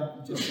go there.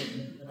 I'm just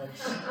saying.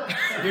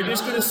 You're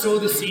just going to sow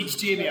the seeds,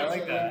 Jamie. I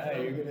like that.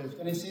 Hey, you're going to...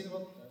 Can I say the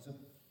word?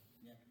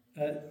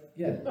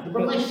 Yeah. They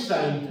were less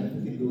scientific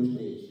in those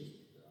days.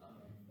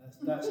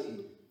 That's it.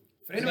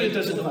 For anyone who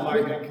doesn't know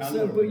Margaret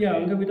Campbell... But yeah,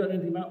 we don't know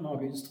anything about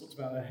Margaret. You just talked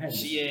about her head.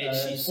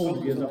 She's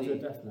 400 years after her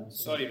death now.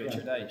 So, sorry,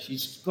 Richard. Yeah.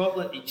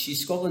 She's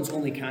Scotland's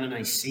only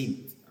canonised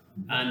saint.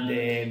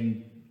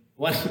 And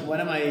one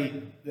of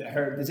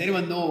her... Does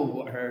anyone know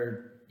what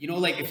her... You know,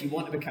 like, if you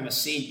want to become a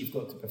saint, you've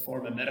got to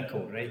perform a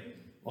miracle, right?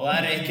 Well,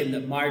 I reckon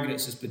that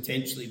Margaret's is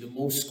potentially the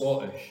most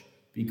Scottish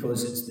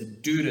because it's the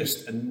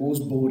durest and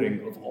most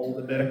boring of all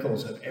the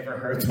miracles I've ever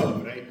heard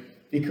of, right?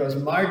 Because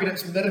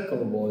Margaret's miracle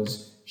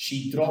was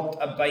she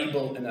dropped a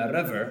Bible in a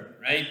river,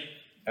 right?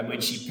 And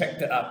when she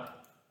picked it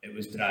up, it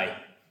was dry.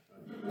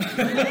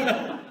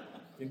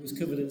 It was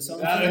covered in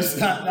something.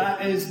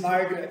 That is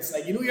Margaret's.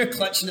 Like, you know, you're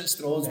clutching at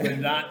straws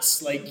when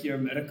that's like your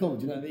miracle.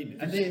 Do you know what I mean?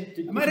 And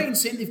am I right in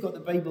saying they've got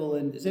the Bible?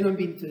 And has anyone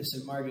been to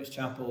St Margaret's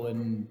Chapel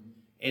in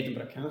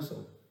Edinburgh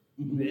Castle?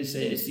 Mm-hmm.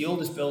 It's the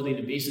oldest building,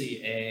 and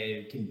basically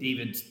King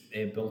David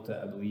built it,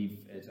 I believe,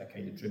 as a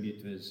kind of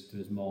tribute to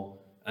his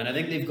mall. And I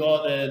think they've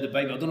got the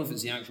Bible. I don't know if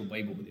it's the actual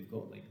Bible, but they've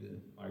got like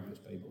the Margaret's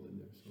Bible in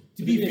there. So.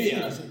 To be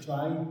fair, is it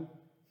dry?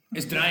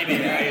 It's dry,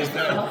 mate. It's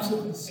dry.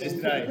 Absolutely. It's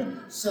dry.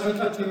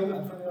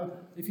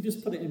 If you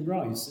just put it in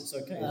rice, it's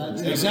okay.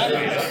 Exactly.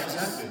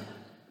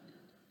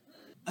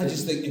 I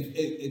just think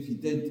if you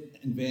did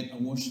invent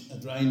a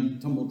drying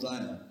tumble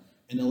dryer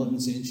in the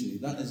 11th century,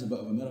 that is a bit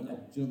of a miracle.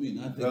 Do you know what I mean?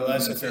 I think well,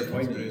 that's a fair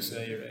point, Bruce.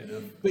 You're right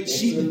enough. But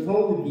she would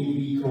probably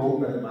be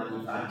recalled by the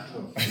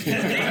manufacturers.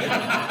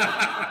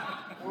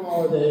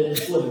 Oh,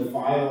 the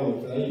fire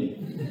all the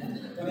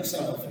time. Gonna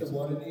set up for the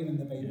warranty in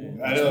the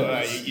Bible. I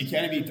know, you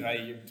can't be dry.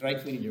 You're dry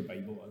cleaning your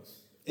Bible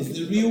once. Is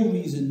the real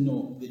reason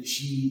not that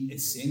she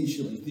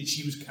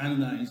was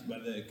canonised by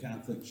the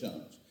Catholic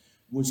Church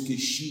was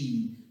because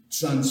she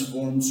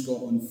transformed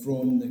Scotland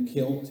from the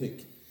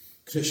Celtic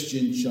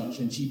Christian church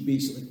and she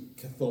basically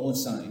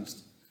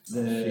Catholicised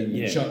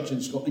the church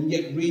in Scotland, and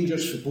yet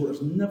Rangers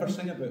supporters never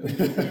sing about it.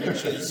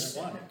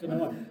 Don't know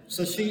why.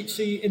 So she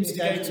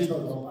instigated.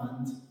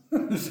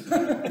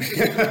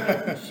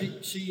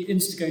 she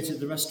instigated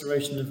the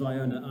restoration of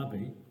Iona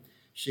Abbey.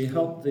 She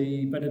helped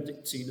the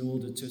Benedictine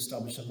order to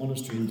establish a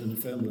monastery in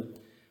Dunfermline,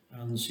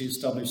 and she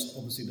established,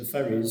 obviously, the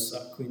ferries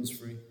at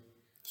Queensferry.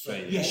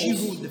 Right. Yeah, she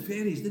rode the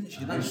ferries, didn't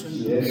she? That's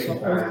yes,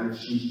 and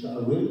she's got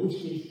a railway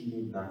station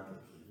named after her.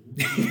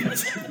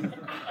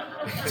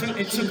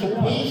 It took a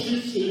while.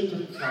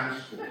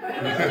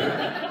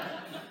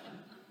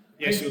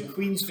 Yeah, so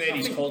Queensferry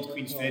is called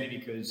Queensferry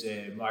because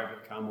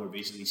Margaret Canmore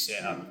basically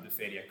set up the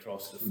ferry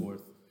across the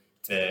Forth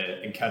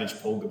to encourage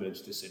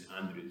pilgrimage to St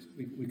Andrews.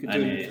 We could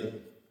do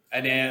it.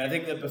 And I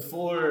think that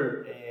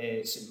before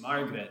St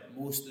Margaret,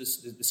 most of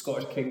the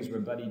Scottish kings were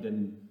buried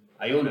in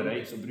Iona,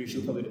 right? So Bruce,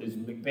 you'll probably, is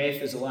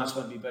Macbeth is the last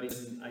one to be buried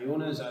in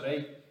Iona, is that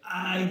right?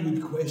 I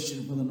would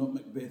question whether or not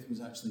Macbeth was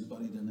actually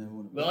buried in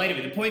Iona. Well,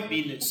 anyway, the point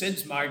being that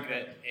since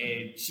Margaret,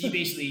 she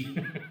basically,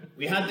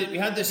 we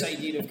had this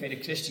idea of kind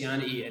of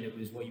Christianity, and it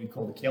was what you would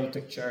call the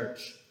Celtic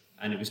Church,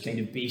 and it was kind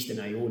of based in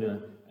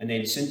Iona. And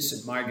then since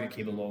St Margaret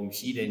came along,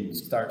 she then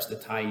starts the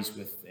ties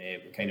with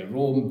kind of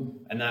Rome,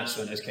 and that's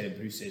when, as kind of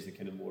Bruce says, the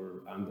kind of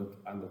more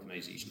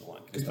Anglicanization of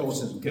land.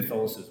 Catholicism,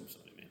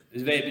 sorry, man.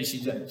 It's very,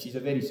 she's a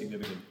very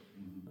significant.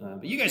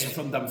 But you guys are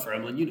from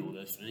Dunfermline, you know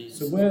this, right?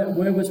 So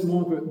where was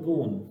Margaret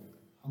born?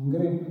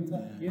 Hungary, wasn't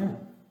it? Yeah.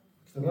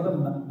 They were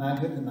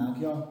Margaret the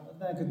Magyar. Isn't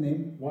that a good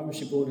name? Why was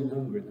she born in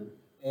Hungary then?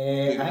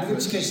 I think it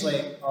was because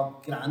like her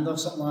grand or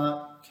something like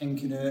that, King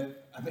Canute.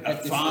 I think her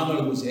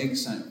father was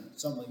exiled.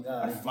 Something like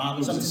that. Her father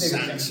was a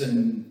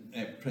Saxon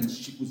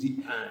prince. Was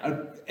he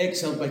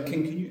exiled by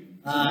King Canute?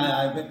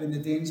 Aye, but when the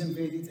Danes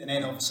invaded, and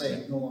then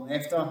obviously no long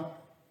after,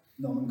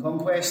 Norman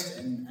conquest,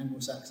 and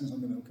Anglo-Saxons on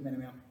the welcome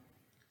anywhere.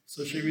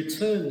 So she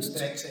returns to...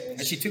 Brexit.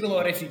 And she took a lot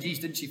of refugees,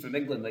 didn't she, from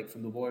England, like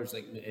from the wars,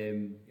 like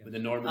when the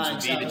Normans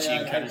invaded, she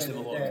encouraged them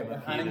a lot to come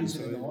up here. Hangs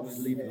in the north.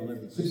 So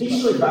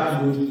basically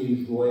back in those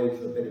days, royals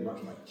were very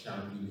much like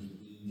Champions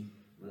League,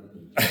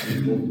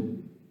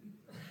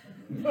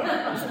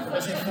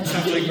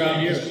 Travelling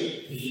around Europe.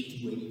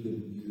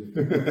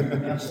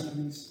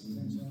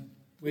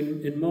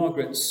 When in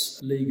Margaret's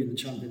league in the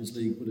Champions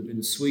League would have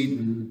been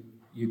Sweden,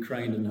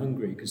 Ukraine and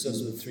Hungary, because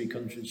those are the three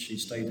countries she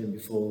stayed in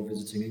before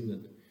visiting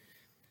England.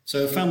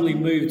 So her family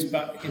moved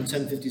back in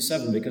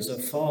 1057 because her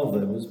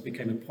father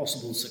became a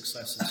possible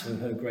successor to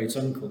her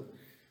great-uncle,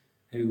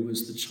 who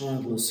was the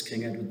childless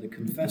King Edward the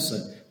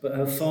Confessor. But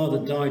her father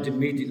died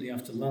immediately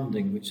after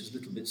landing, which is a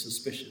little bit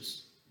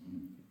suspicious,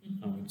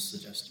 I would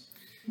suggest.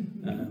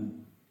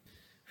 Can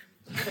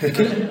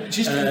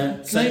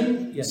I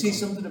say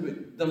something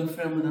about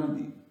Dunfermline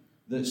Abbey?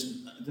 I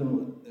don't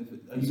know,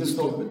 are you going to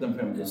talk about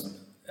Dunfermline Abbey?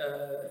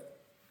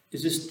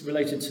 Is this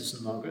related to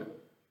St Margaret?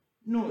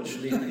 No, it's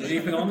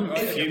Leaving on?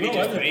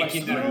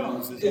 Breaking the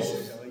rules.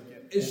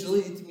 It's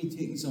related to me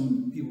taking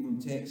some people from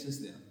Texas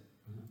there.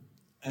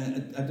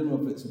 And I don't know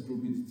if it's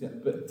appropriate to tell,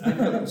 but I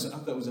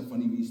thought it was a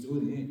funny wee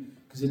story,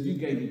 because I do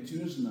guided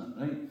tours and that,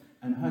 right?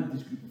 And I had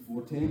this group of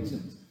 4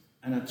 Texans,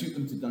 and I took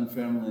them to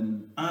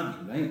Dunfermline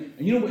Abbey, right?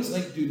 And you know what it's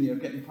like doing there,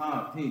 getting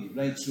parked, hey,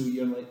 right? So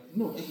you're like,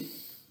 no, it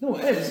is,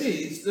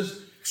 hey,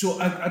 so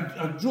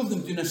I drove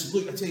them doing this,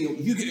 look, I tell you,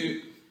 you get out.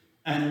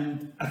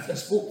 And I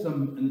spoke to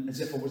them as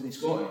if I wasn't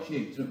Scottish, yeah,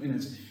 do you know what I mean? I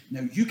said,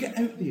 now you get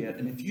out there,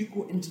 and if you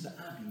go into the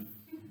Abbey,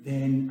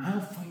 then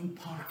I'll find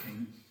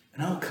parking,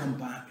 and I'll come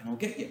back, and I'll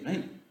get you,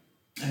 right?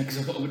 Because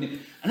I thought I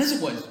wouldn't. And as it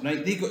was,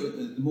 right, they got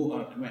the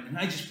motor, and went, and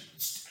I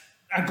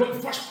got the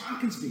first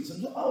parking space,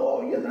 and I was like,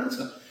 oh, you're the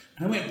answer.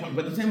 And I went,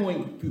 by the time I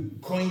went to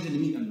put coins in the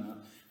meter and that,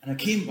 and I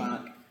came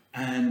back,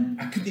 and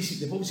I couldn't see,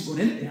 they've obviously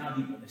gone into the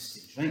Abbey at this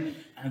stage, right?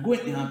 And I go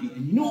into the Abbey,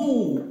 and you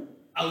know,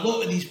 a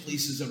lot of these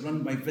places are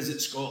run by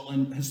Visit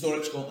Scotland,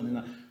 Historic Scotland and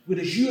that,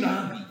 whereas your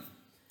Abbey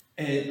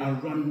are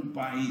run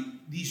by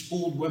these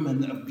old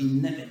women that have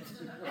been knitted.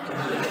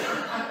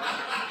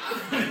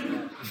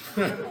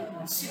 And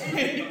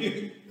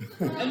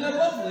they're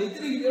lovely,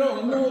 didn't get me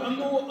wrong, I'm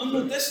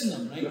not dissing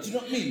them, right? Do you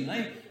know what I mean,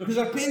 right? Because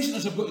our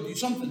pensioners have got to do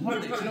something,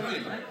 haven't they? Do you know what I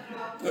mean, right?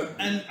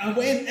 And I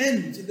went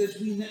in to this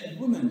wee knitted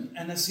woman,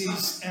 and I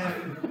says, are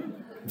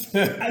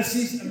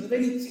there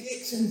any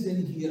Texans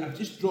in here? I've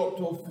just dropped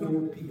off 4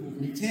 people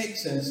from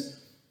Texas,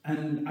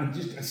 and I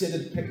said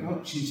I'd pick her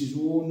up. She says,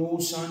 oh no,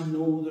 son,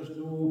 no, there's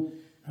no.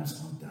 And I said,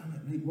 oh damn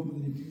it, right, what am I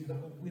going to do?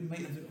 We might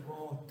have done,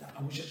 I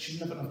wish I should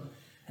never have.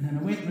 And then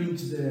I went round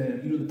to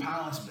the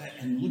palace bit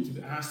and looked at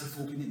it, asked the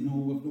folk, and they no,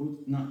 we've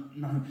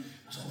nothing. I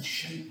said, oh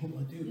shite, what will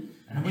I do?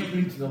 And I went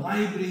round to the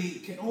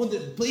library, all the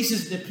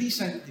places, the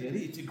precinct there,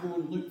 to go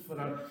and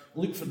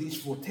look for these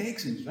 4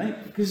 Texans,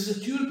 right? Because as a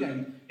tour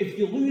guide, if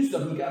you lose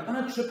them, you get a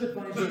bad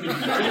TripAdvisor.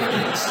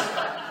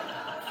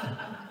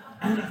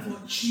 And I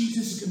thought, geez,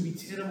 this is going to be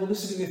terrible.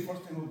 This is going to be the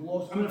first time I've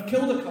lost. I mean, I've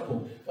killed a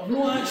couple, but I've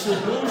not actually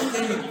lost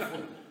any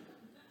before.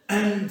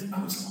 And I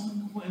was like, oh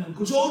no, and it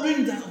goes all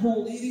around that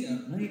whole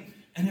area, right?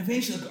 And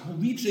eventually I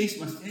retraced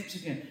my steps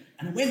again,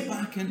 and I went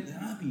back into the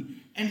Abbey,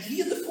 and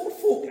here the 4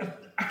 folk,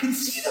 I can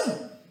see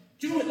them.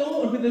 Do you know what the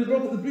altar with the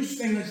Robert the Bruce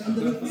thing is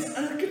underneath there?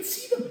 And I can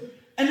see them.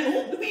 And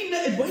the wee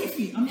knitted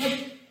wifey, I'm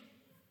like,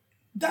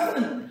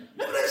 darling, remember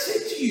I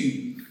said to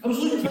you, I was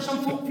looking for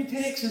some folk from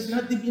Texas and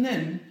had they been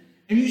in,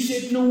 and you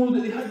said no,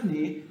 that they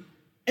hadn't,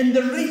 and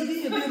they're right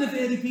there, they're the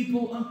very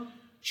people.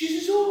 She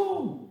says,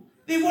 oh,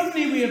 they weren't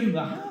wearing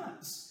the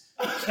hats.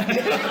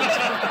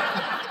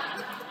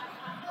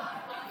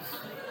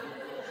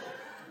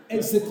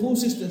 It's the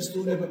closest to a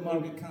story about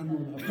Margaret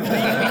Cameron that I've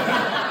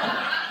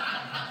heard.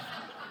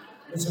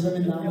 It's a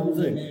women now.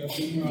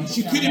 She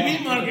could have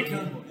been Margaret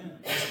Cameron.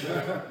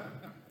 Yeah.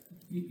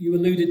 You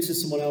alluded to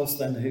someone else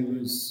then who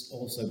was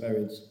also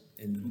buried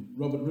in...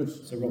 Robert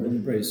Bruce. So Robert the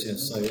Bruce,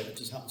 yes. So I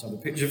just happened to have a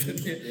picture of him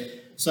here.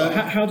 So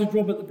how did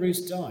Robert the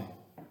Bruce die?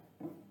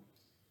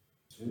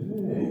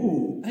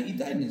 Oh, he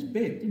died in his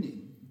bed, didn't he?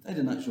 Died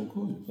of natural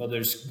causes. Well,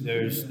 did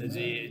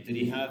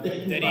he have?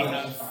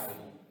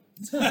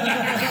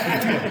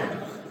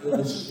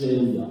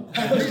 Australia.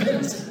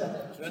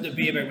 So had to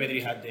be about whether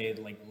he had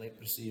like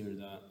leprosy or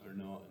that or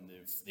not, and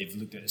they've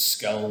looked at his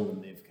skull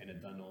and they've kind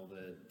of done all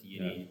the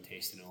DNA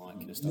testing and all that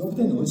kind of stuff.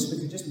 Nobody knows, we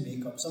could just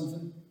make up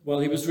something. Well,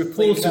 he was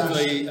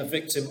reportedly a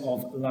victim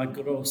of la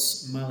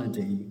grosse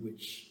maladie,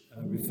 which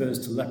refers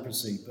to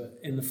leprosy, but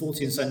in the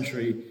 14th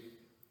century,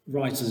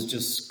 writers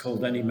just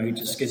called any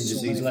major skin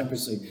disease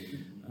leprosy.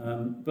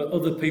 But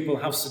other people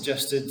have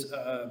suggested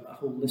a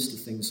whole list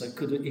of things. So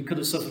he could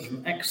have suffered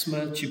from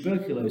eczema,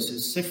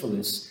 tuberculosis,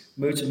 syphilis,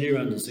 motor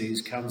neuron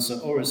disease, cancer,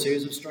 or a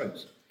series of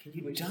strokes. Can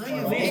you die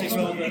of it?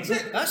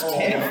 That's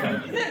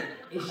terrifying.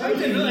 I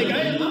don't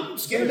know, I'm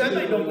scared I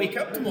might not wake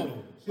up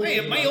tomorrow.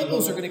 My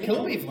elbows are going to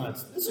kill me,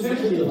 lads. This is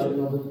Especially like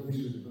Robert the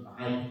Bruce was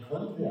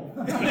hypochondria.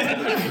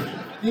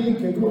 Even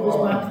Google was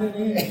back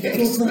then,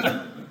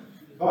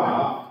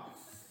 But,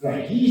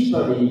 right, he's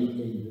buried in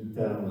the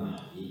Internal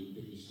Abbey,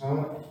 but his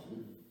heart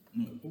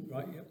Oh,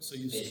 right, yeah. So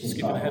you're is in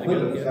skipping ahead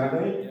Balquhidder, again. is that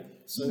right? Yeah.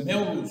 So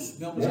Melrose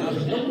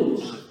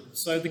Melrose.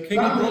 So the king.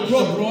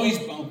 Rob Roy's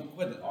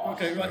Balquhidder.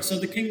 Okay, right. So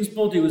the king's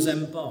body was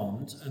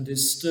embalmed and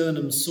his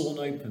sternum sawn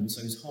open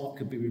so his heart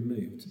could be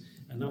removed,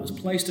 and that was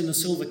placed in a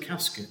silver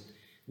casket,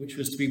 which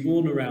was to be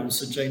worn around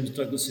Sir James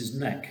Douglas's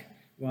neck,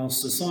 while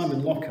Sir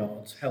Simon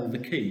Lockhart held the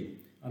key.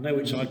 I know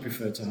which I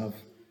prefer to have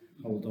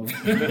hold of.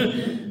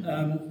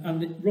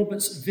 And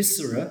Robert's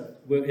viscera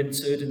were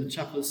interred in the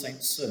Chapel of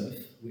St. Cerf,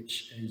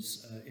 which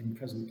is in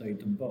present-day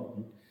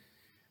Dumbarton.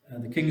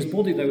 The king's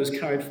body, though, was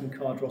carried from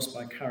Cardross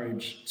by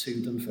carriage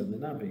to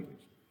Dunfermline Abbey,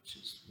 which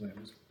is where it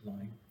was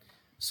lying.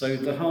 So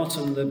the heart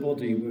and the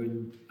body were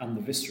and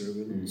the viscera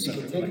were in You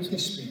separate could take it to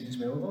places. Spain as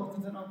well, though,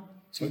 did they not?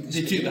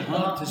 They took the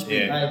heart to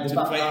Spain Yeah. to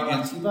fight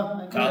against.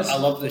 I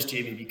love this,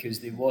 Jamie, because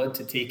they wanted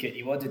to take it.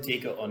 He wanted to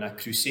take it on a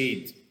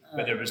crusade,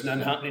 but there was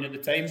none happening at the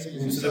time.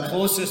 So the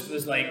closest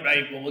was like,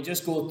 right, well, we'll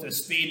just go to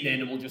Spain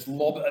then, and we'll just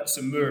lob it at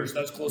some Moors.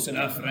 That's close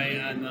enough, right?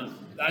 And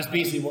that's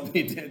basically what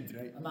they did,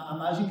 right?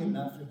 Imagine getting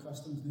that through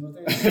customs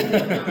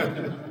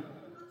nowadays.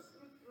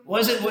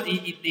 Was it what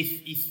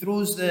he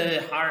throws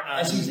the heart at?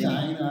 As he's him,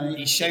 dying, aye.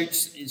 he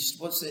shouts.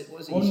 What's it?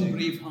 On shout?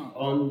 Braveheart.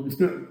 On.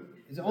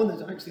 Is it on?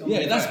 Is it actually on?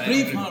 Yeah, that's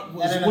Braveheart?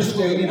 Braveheart. And then Was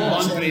Australian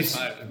On accents.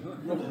 Braveheart.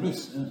 Robert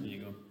Bruce. There you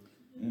go.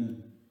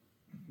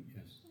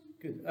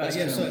 Good. That's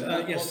Yes. kind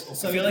So yes.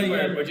 So I feel like the,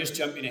 we're just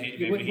jumping ahead.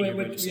 Yeah, of everything.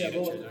 We're just yeah,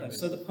 saying well, Richard, aren't we?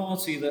 so the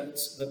party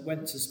that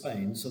went to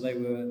Spain, so they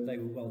were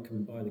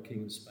welcomed by the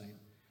King of Spain,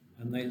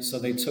 and they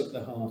took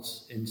the heart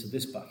into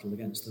this battle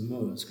against the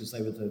Moors because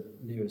they were the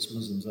nearest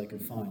Muslims they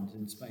could find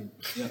in Spain,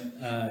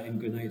 in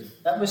Grenada.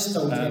 That was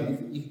still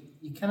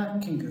you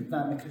kind of group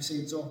that in the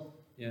Crusades, though.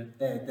 Yeah.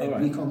 The All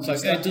right. Reconquista.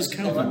 So it does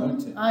count,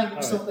 won't it? Aye,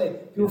 All so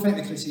people think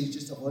the Crusades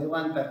just a Holy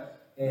Land,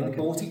 but the Okay.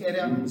 Baltic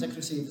area was a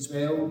crusade as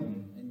well,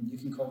 and you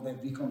can call the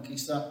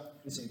Reconquista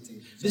crusade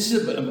too. This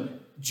is a bit of a.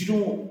 Do you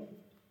know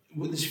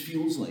what this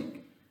feels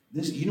like?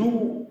 This, you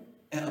know,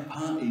 at a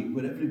party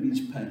where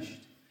everybody's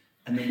pissed,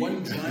 and the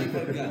one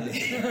driver guy,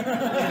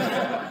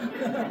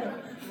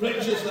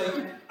 Rich is like,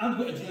 I've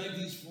got to drive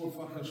these four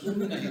fuckers home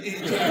tonight.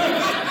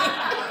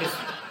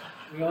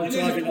 We are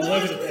driving all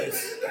over the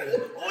place.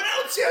 Oh,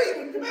 I'll tell you,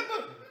 remember?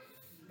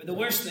 But the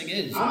worst thing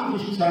is, I'm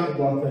just trying to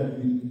work out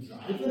who the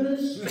driver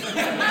is.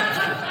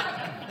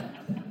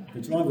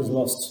 The driver's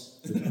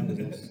lost.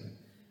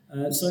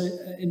 So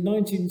in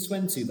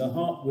 1920, the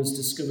heart was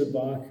discovered by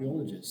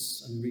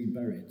archaeologists and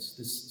reburied.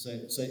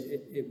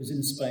 It was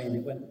in Spain.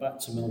 It went back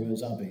to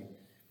Melrose Abbey.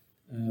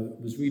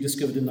 Was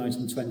rediscovered in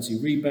 1920,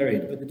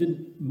 reburied, but they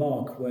didn't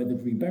mark where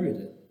they'd reburied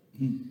it.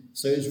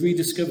 So it was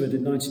rediscovered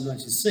in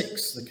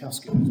 1996. The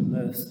casket was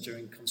unearthed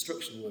during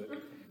construction work.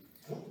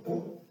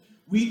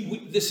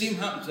 The same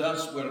happened to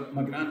us where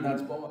my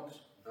granddad's bollocks.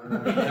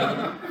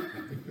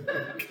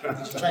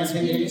 Try and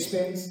take it to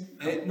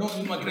Spain. No,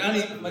 my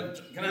granny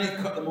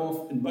cut them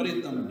off and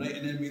buried them, right?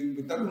 And then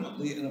we dug them up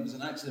later and it was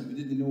an accident, we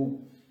didn't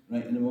know,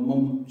 right? And then my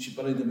mum, she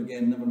buried them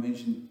again, never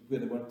mentioned where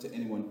they were to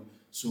anyone.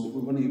 So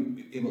we weren't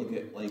able to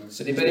get like...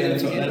 so they buried them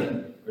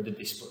together, or did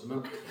they split them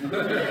up?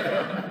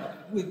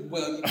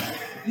 Well,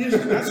 that's a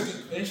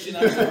good question. I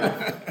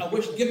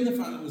wish, given the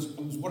fact that I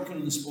was working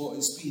on the spot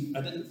at speed,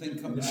 I didn't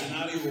think of the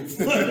scenario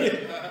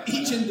for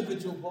each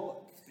individual bollock.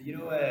 You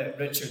know,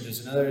 Richard, there's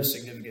another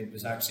significant,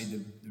 was actually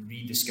the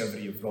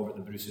rediscovery of Robert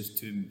the Bruce's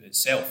tomb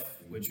itself,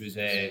 which was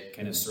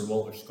kind of Sir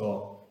Walter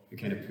Scott, who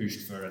kind of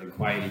pushed for an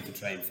inquiry to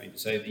try and find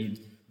this out.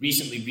 He'd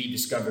recently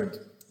rediscovered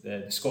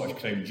the Scottish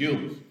Crown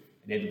Jewels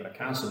in Edinburgh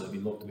Castle that had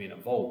been locked away in a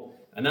vault.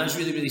 And that's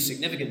really, really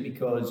significant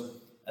because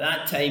at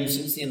that time,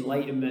 since the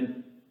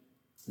Enlightenment,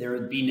 there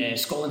had been,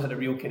 Scotland had a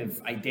real kind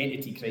of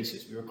identity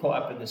crisis. We were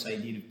caught up in this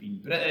idea of being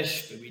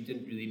British, but we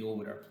didn't really know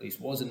where our place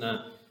was in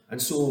that.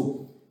 And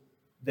so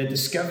the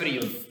discovery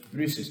of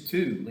Bruce's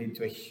tomb led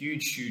to a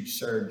huge, huge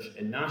surge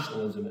in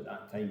nationalism at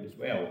that time as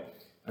well.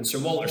 And Sir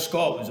Walter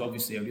Scott was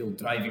obviously a real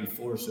driving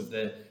force of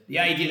the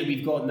idea that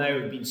we've got now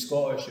of being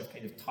Scottish, of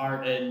kind of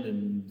tartan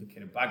and the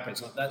kind of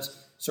bagpipes.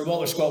 That's Sir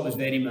Walter Scott was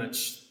very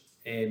much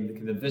the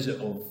kind of visit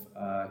of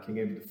King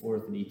Edward IV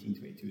in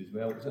 1822 as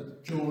well. Was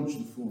it?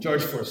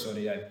 George IV,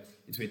 sorry, yeah,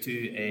 in 22.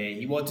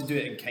 He wanted to do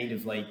it in kind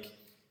of like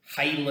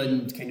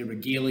Highland kind of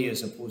regalia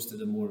as opposed to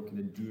the more kind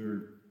of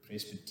dour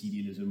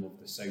Presbyterianism of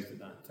the south at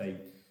that time.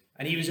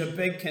 And he was a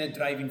big kind of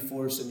driving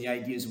force in the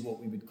ideas of what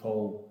we would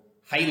call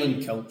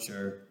Highland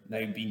culture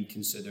now being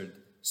considered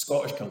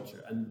Scottish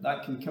culture. And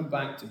that can come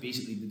back to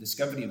basically the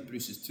discovery of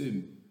Bruce's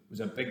tomb was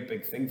a big,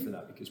 big thing for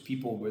that, because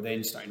people were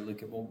then starting to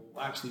look at, well,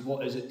 actually,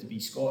 what is it to be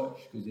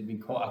Scottish? Because they'd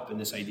been caught up in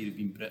this idea of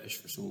being British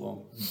for so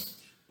long.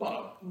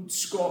 But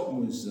Scott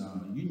was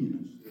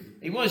unionist.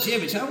 He was, yeah,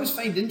 which I always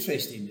find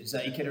interesting, is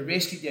that he kind of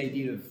rescued the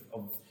idea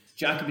of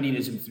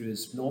Jacobinism through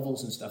his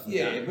novels and stuff like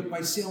that. Yeah, but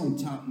by selling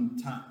Tartan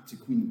Tap to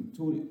Queen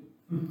Victoria.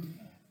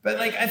 But,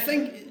 like, I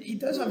think he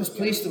does have his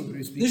place, though,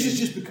 Bruce. This is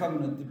just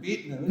becoming a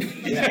debate now,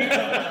 isn't it?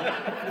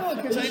 No,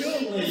 because I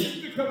know. This is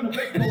becoming a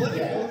bit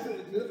political, isn't it?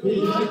 He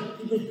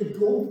was the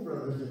Gold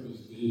Brothers of his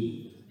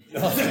day.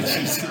 Oh,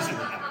 Jesus.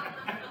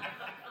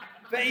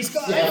 But he's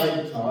got...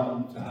 Selling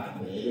Tartan Tap.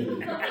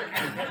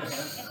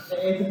 The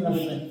Edinburgh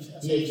Fringe.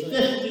 He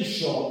had 50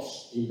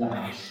 shops in the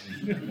high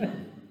street.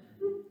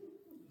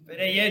 But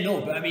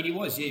but I mean, he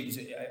was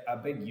a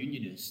big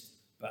unionist.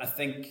 But I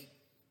think,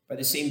 by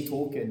the same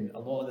token, a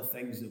lot of the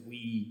things that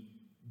we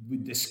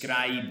would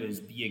describe as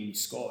being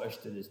Scottish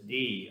to this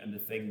day, and the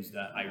things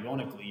that,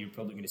 ironically, you're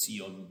probably going to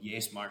see on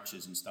Yes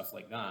marches and stuff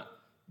like that,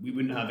 we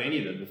wouldn't have any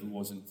of them if it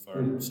wasn't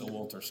for Sir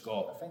Walter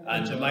Scott.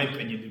 And in my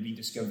opinion, the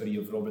rediscovery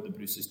of Robert the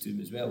Bruce's tomb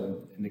as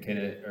well in the kind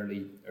of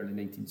early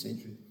 19th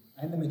century.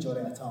 I think the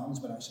majority of tartans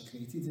were actually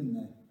created in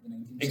the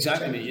 19th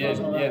Exactly, century.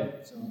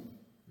 yeah. So,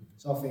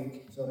 it's all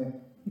fake, sorry.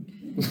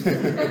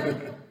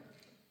 Okay.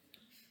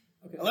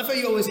 I love how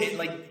you always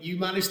you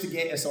managed to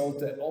get us all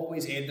to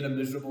always end in a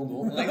miserable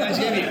note. Like that's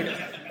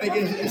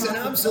it's an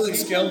absolute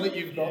skill that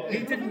you've got. He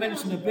didn't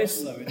mention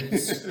Abyss though in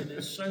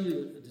his show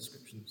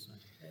description. So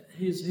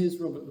here's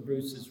Robert the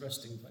Bruce's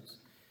resting place.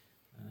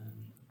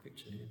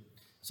 Picture here.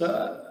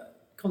 So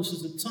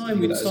conscious of time,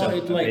 we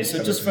started late.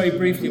 So just very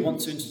briefly, I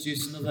want to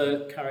introduce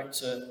another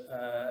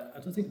character. I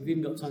don't think we've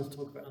even got time to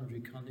talk about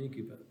Andrew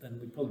Carnegie, but then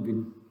we've probably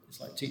been. It's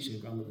like teaching a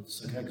grandmother to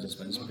suck eggs, I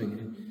suppose.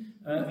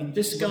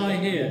 This guy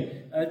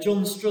here,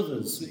 John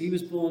Struthers, he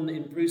was born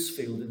in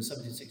Brucefield in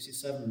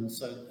 1767,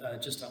 so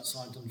just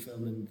outside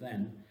Dunfermline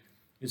then.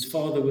 His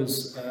father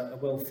was a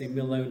wealthy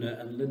mill owner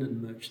and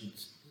linen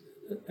merchant.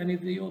 Any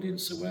of the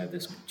audience aware of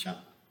this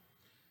chap?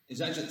 Is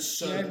that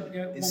Sir?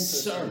 It's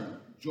Sir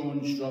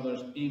John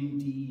Struthers,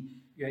 MD.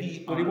 Yeah,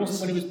 but he wasn't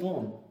when he was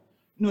born.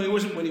 No, he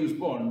wasn't when he was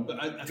born,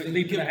 but I think...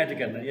 Leaping ahead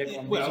again there,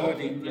 yeah, well,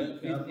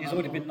 he's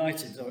already been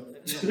knighted.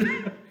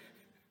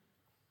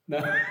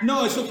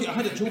 No, it's okay, I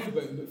had a joke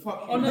about him, but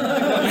fuck you. Oh, no.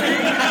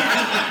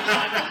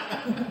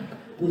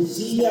 Was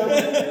he...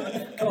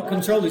 Can't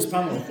control his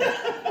panel.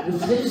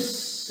 Was his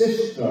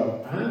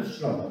sister Anne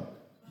Strother?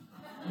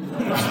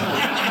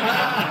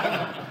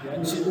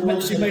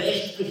 She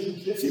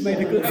made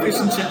a good fish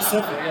and chip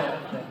supper, yeah.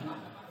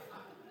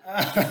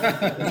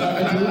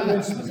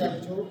 Was that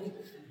a joke?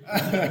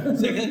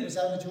 Was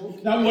that a joke?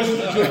 That wasn't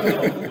a joke.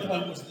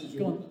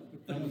 Go on,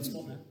 put on the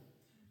spot now.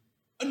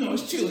 No,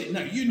 it's too late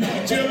now. You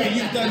know, Jeremy,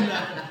 you've done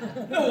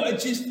that. No,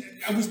 because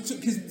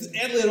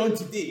earlier on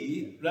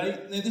today,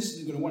 right? Now this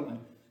isn't going to work now,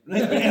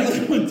 right? But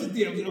earlier on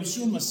today, I was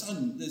showing my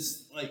son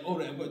this, all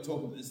right, I've got to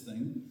talk about this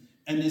thing,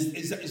 and his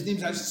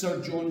name's actually Sir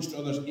John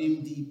Struthers,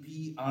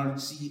 MD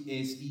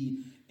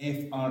PRCSE.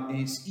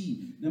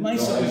 Now my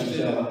son was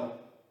there.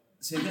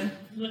 Say again.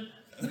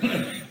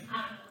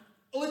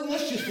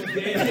 Let's just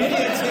forget it.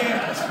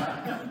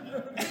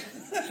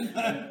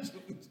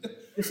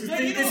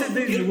 These are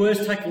the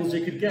worst tackles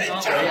you could get,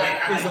 aren't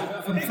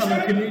they? From fellow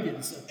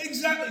comedians.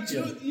 Exactly.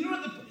 Do you know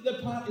what the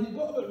part, and he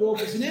got a bit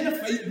rockers, and then a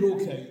fight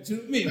broke out. Do you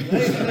know what I mean?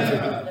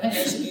 Right?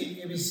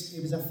 He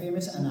was a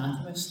famous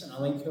anatomist, and I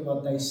like how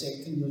we're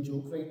dissecting your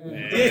joke right now.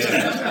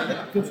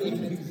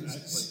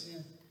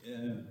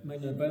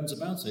 Make no bones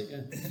about it,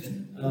 yeah.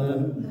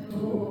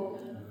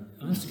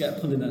 I have to get a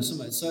pun in there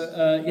somewhere. So,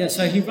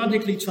 so he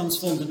radically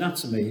transformed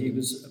anatomy. He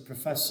was a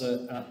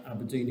professor at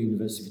Aberdeen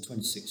University for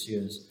 26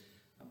 years.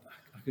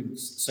 I could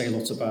say a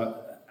lot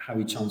about how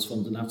he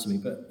transformed anatomy,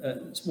 but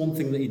one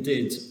thing that he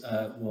did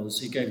was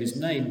he gave his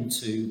name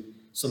to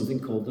something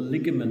called the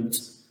ligament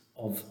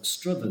of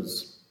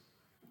Struthers,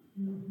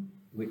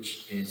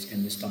 which is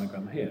in this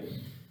diagram here.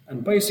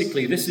 And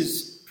basically, this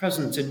is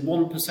present in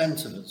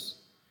 1% of us.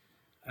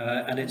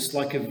 And it's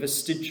like a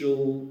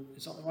vestigial,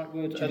 is that the right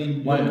word?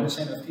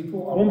 1% of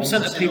people?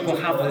 1% of people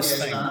have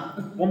this thing.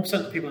 1%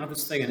 of people have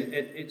this thing, and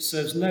it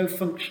serves no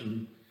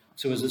function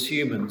to us as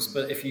humans,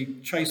 but if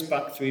you trace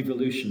back through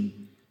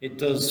evolution, it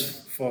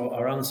does for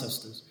our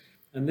ancestors.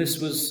 And this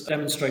was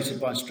demonstrated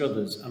by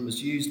Struthers and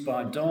was used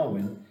by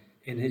Darwin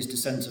in his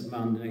Descent of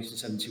Man in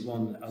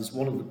 1871 as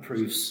one of the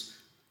proofs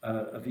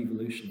of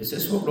evolution. Is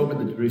this what Robert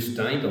the Bruce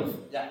died of?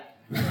 Yeah.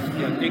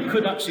 Yeah, it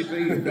could actually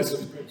be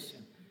Robert Bruce.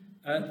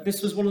 Yeah.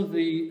 This was one of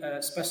the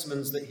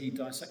specimens that he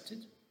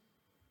dissected.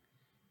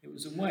 It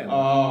was a whale.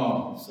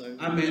 Oh, So,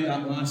 I met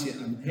that last year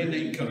in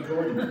Henry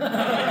Kirkcaldy.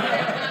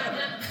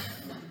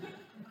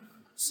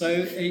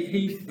 So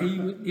he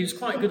was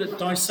quite good at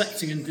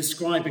dissecting and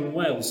describing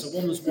whales. So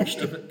one was washed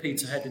up at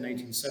Peterhead in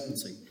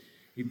 1870.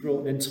 He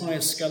brought an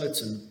entire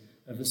skeleton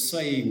of a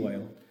sei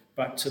whale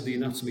back to the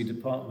anatomy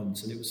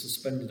department, and it was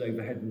suspended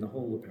overhead in the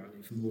hall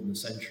apparently for more than a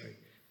century.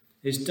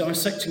 His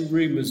dissecting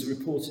room was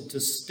reported to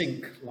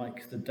stink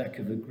like the deck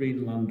of a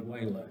Greenland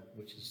whaler,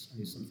 which is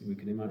only something we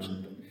can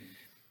imagine. But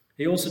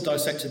he also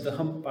dissected the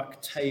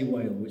humpback tay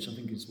whale, which I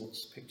think is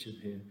what's pictured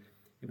here.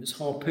 It was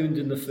harpooned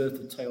in the Firth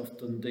of Tay off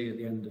Dundee at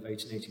the end of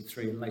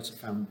 1883 and later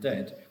found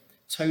dead,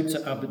 towed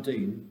to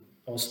Aberdeen,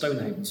 or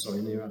Stonehaven,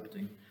 sorry, near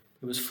Aberdeen.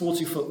 It was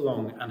 40 foot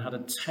long and had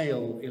a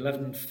tail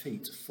 11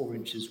 feet 4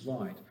 inches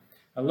wide.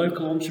 A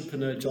local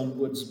entrepreneur, John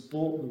Woods,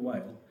 bought the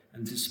whale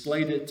and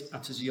displayed it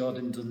at his yard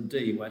in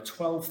Dundee, where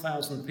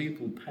 12,000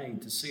 people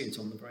paid to see it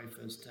on the very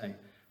first day.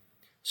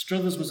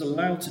 Struthers was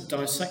allowed to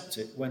dissect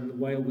it when the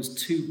whale was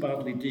too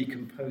badly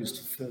decomposed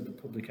for further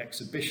public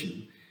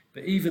exhibition,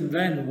 but even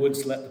then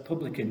Woods let the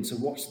public in to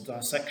watch the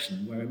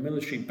dissection, where a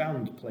military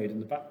band played in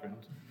the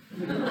background.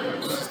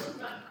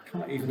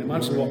 Can't even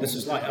imagine what this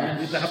was like. I mean,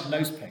 did they have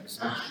nose pegs?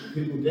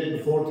 People did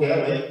before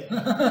telly.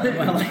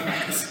 Well,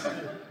 yes.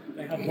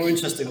 They had more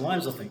interesting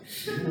lives, I think.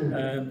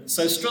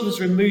 So Struthers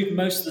removed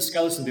most of the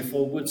skeleton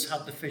before Woods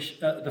had the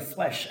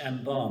flesh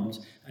embalmed,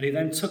 and he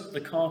then took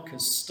the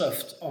carcass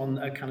stuffed on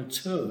a kind of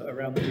tour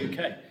around the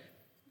UK.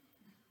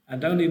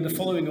 And only in the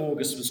following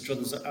August was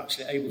Struthers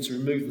actually able to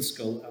remove the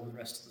skull and the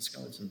rest of the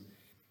skeleton.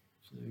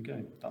 So there you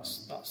go.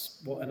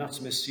 That's what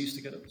anatomists used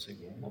to get up to,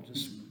 not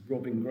just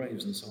robbing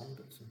graves and so on.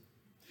 But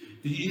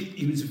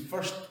He was the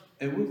first,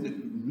 what was it,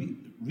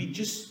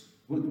 Regis?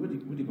 What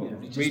do you call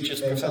it? Regis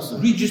Professor.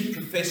 Regis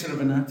Professor of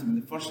Anatomy,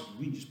 the first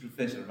Regis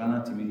Professor of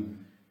Anatomy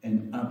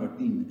in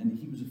Aberdeen, and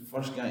he was the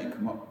first guy to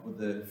come up with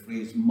the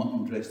phrase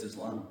 "mutton dressed as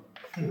lamb."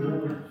 Is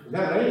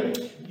that right?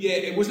 Yeah,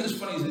 it wasn't as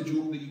funny as the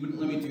joke that you wouldn't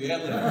let me do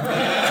earlier.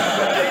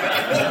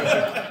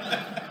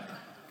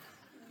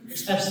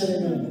 It's history,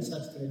 man. It's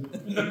history.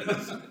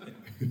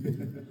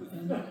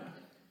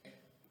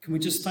 Can we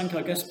just thank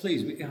our guests,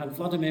 please? We had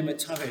Vladimir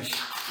McTavish,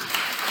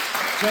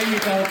 Jamie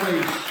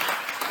Dalgleish,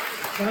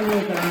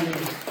 Daniel Downey,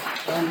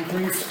 and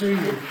Bruce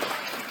Sweeney.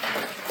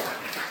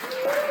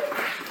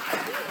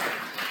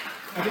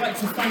 I'd like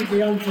to thank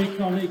the Andrew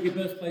Carnegie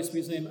Birthplace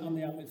Museum and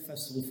the Outwith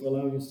Festival for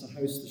allowing us to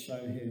host the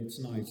show here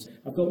tonight.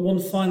 I've got one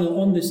final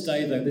on this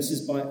day, though. This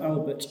is by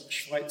Albert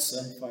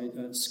Schweitzer, if I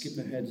skip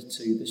ahead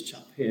to this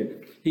chap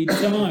here. He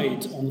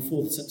died on the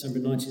 4th of September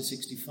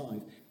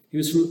 1965. He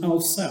was from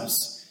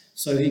Alsace,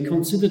 so he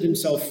considered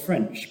himself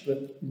French,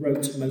 but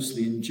wrote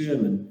mostly in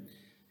German.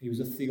 He was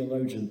a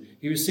theologian.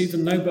 He received the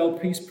Nobel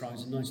Peace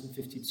Prize in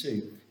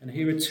 1952, and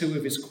here are two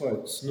of his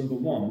quotes. Number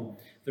one,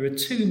 "There are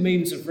two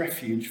means of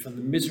refuge from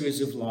the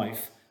miseries of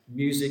life,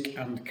 music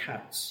and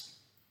cats,"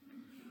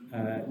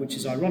 which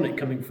is ironic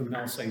coming from an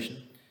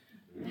Alsatian.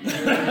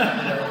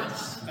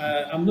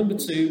 And number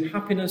two,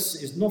 "Happiness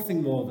is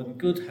nothing more than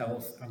good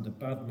health and a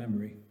bad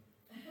memory."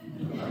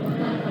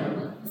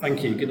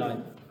 Thank you. Good night.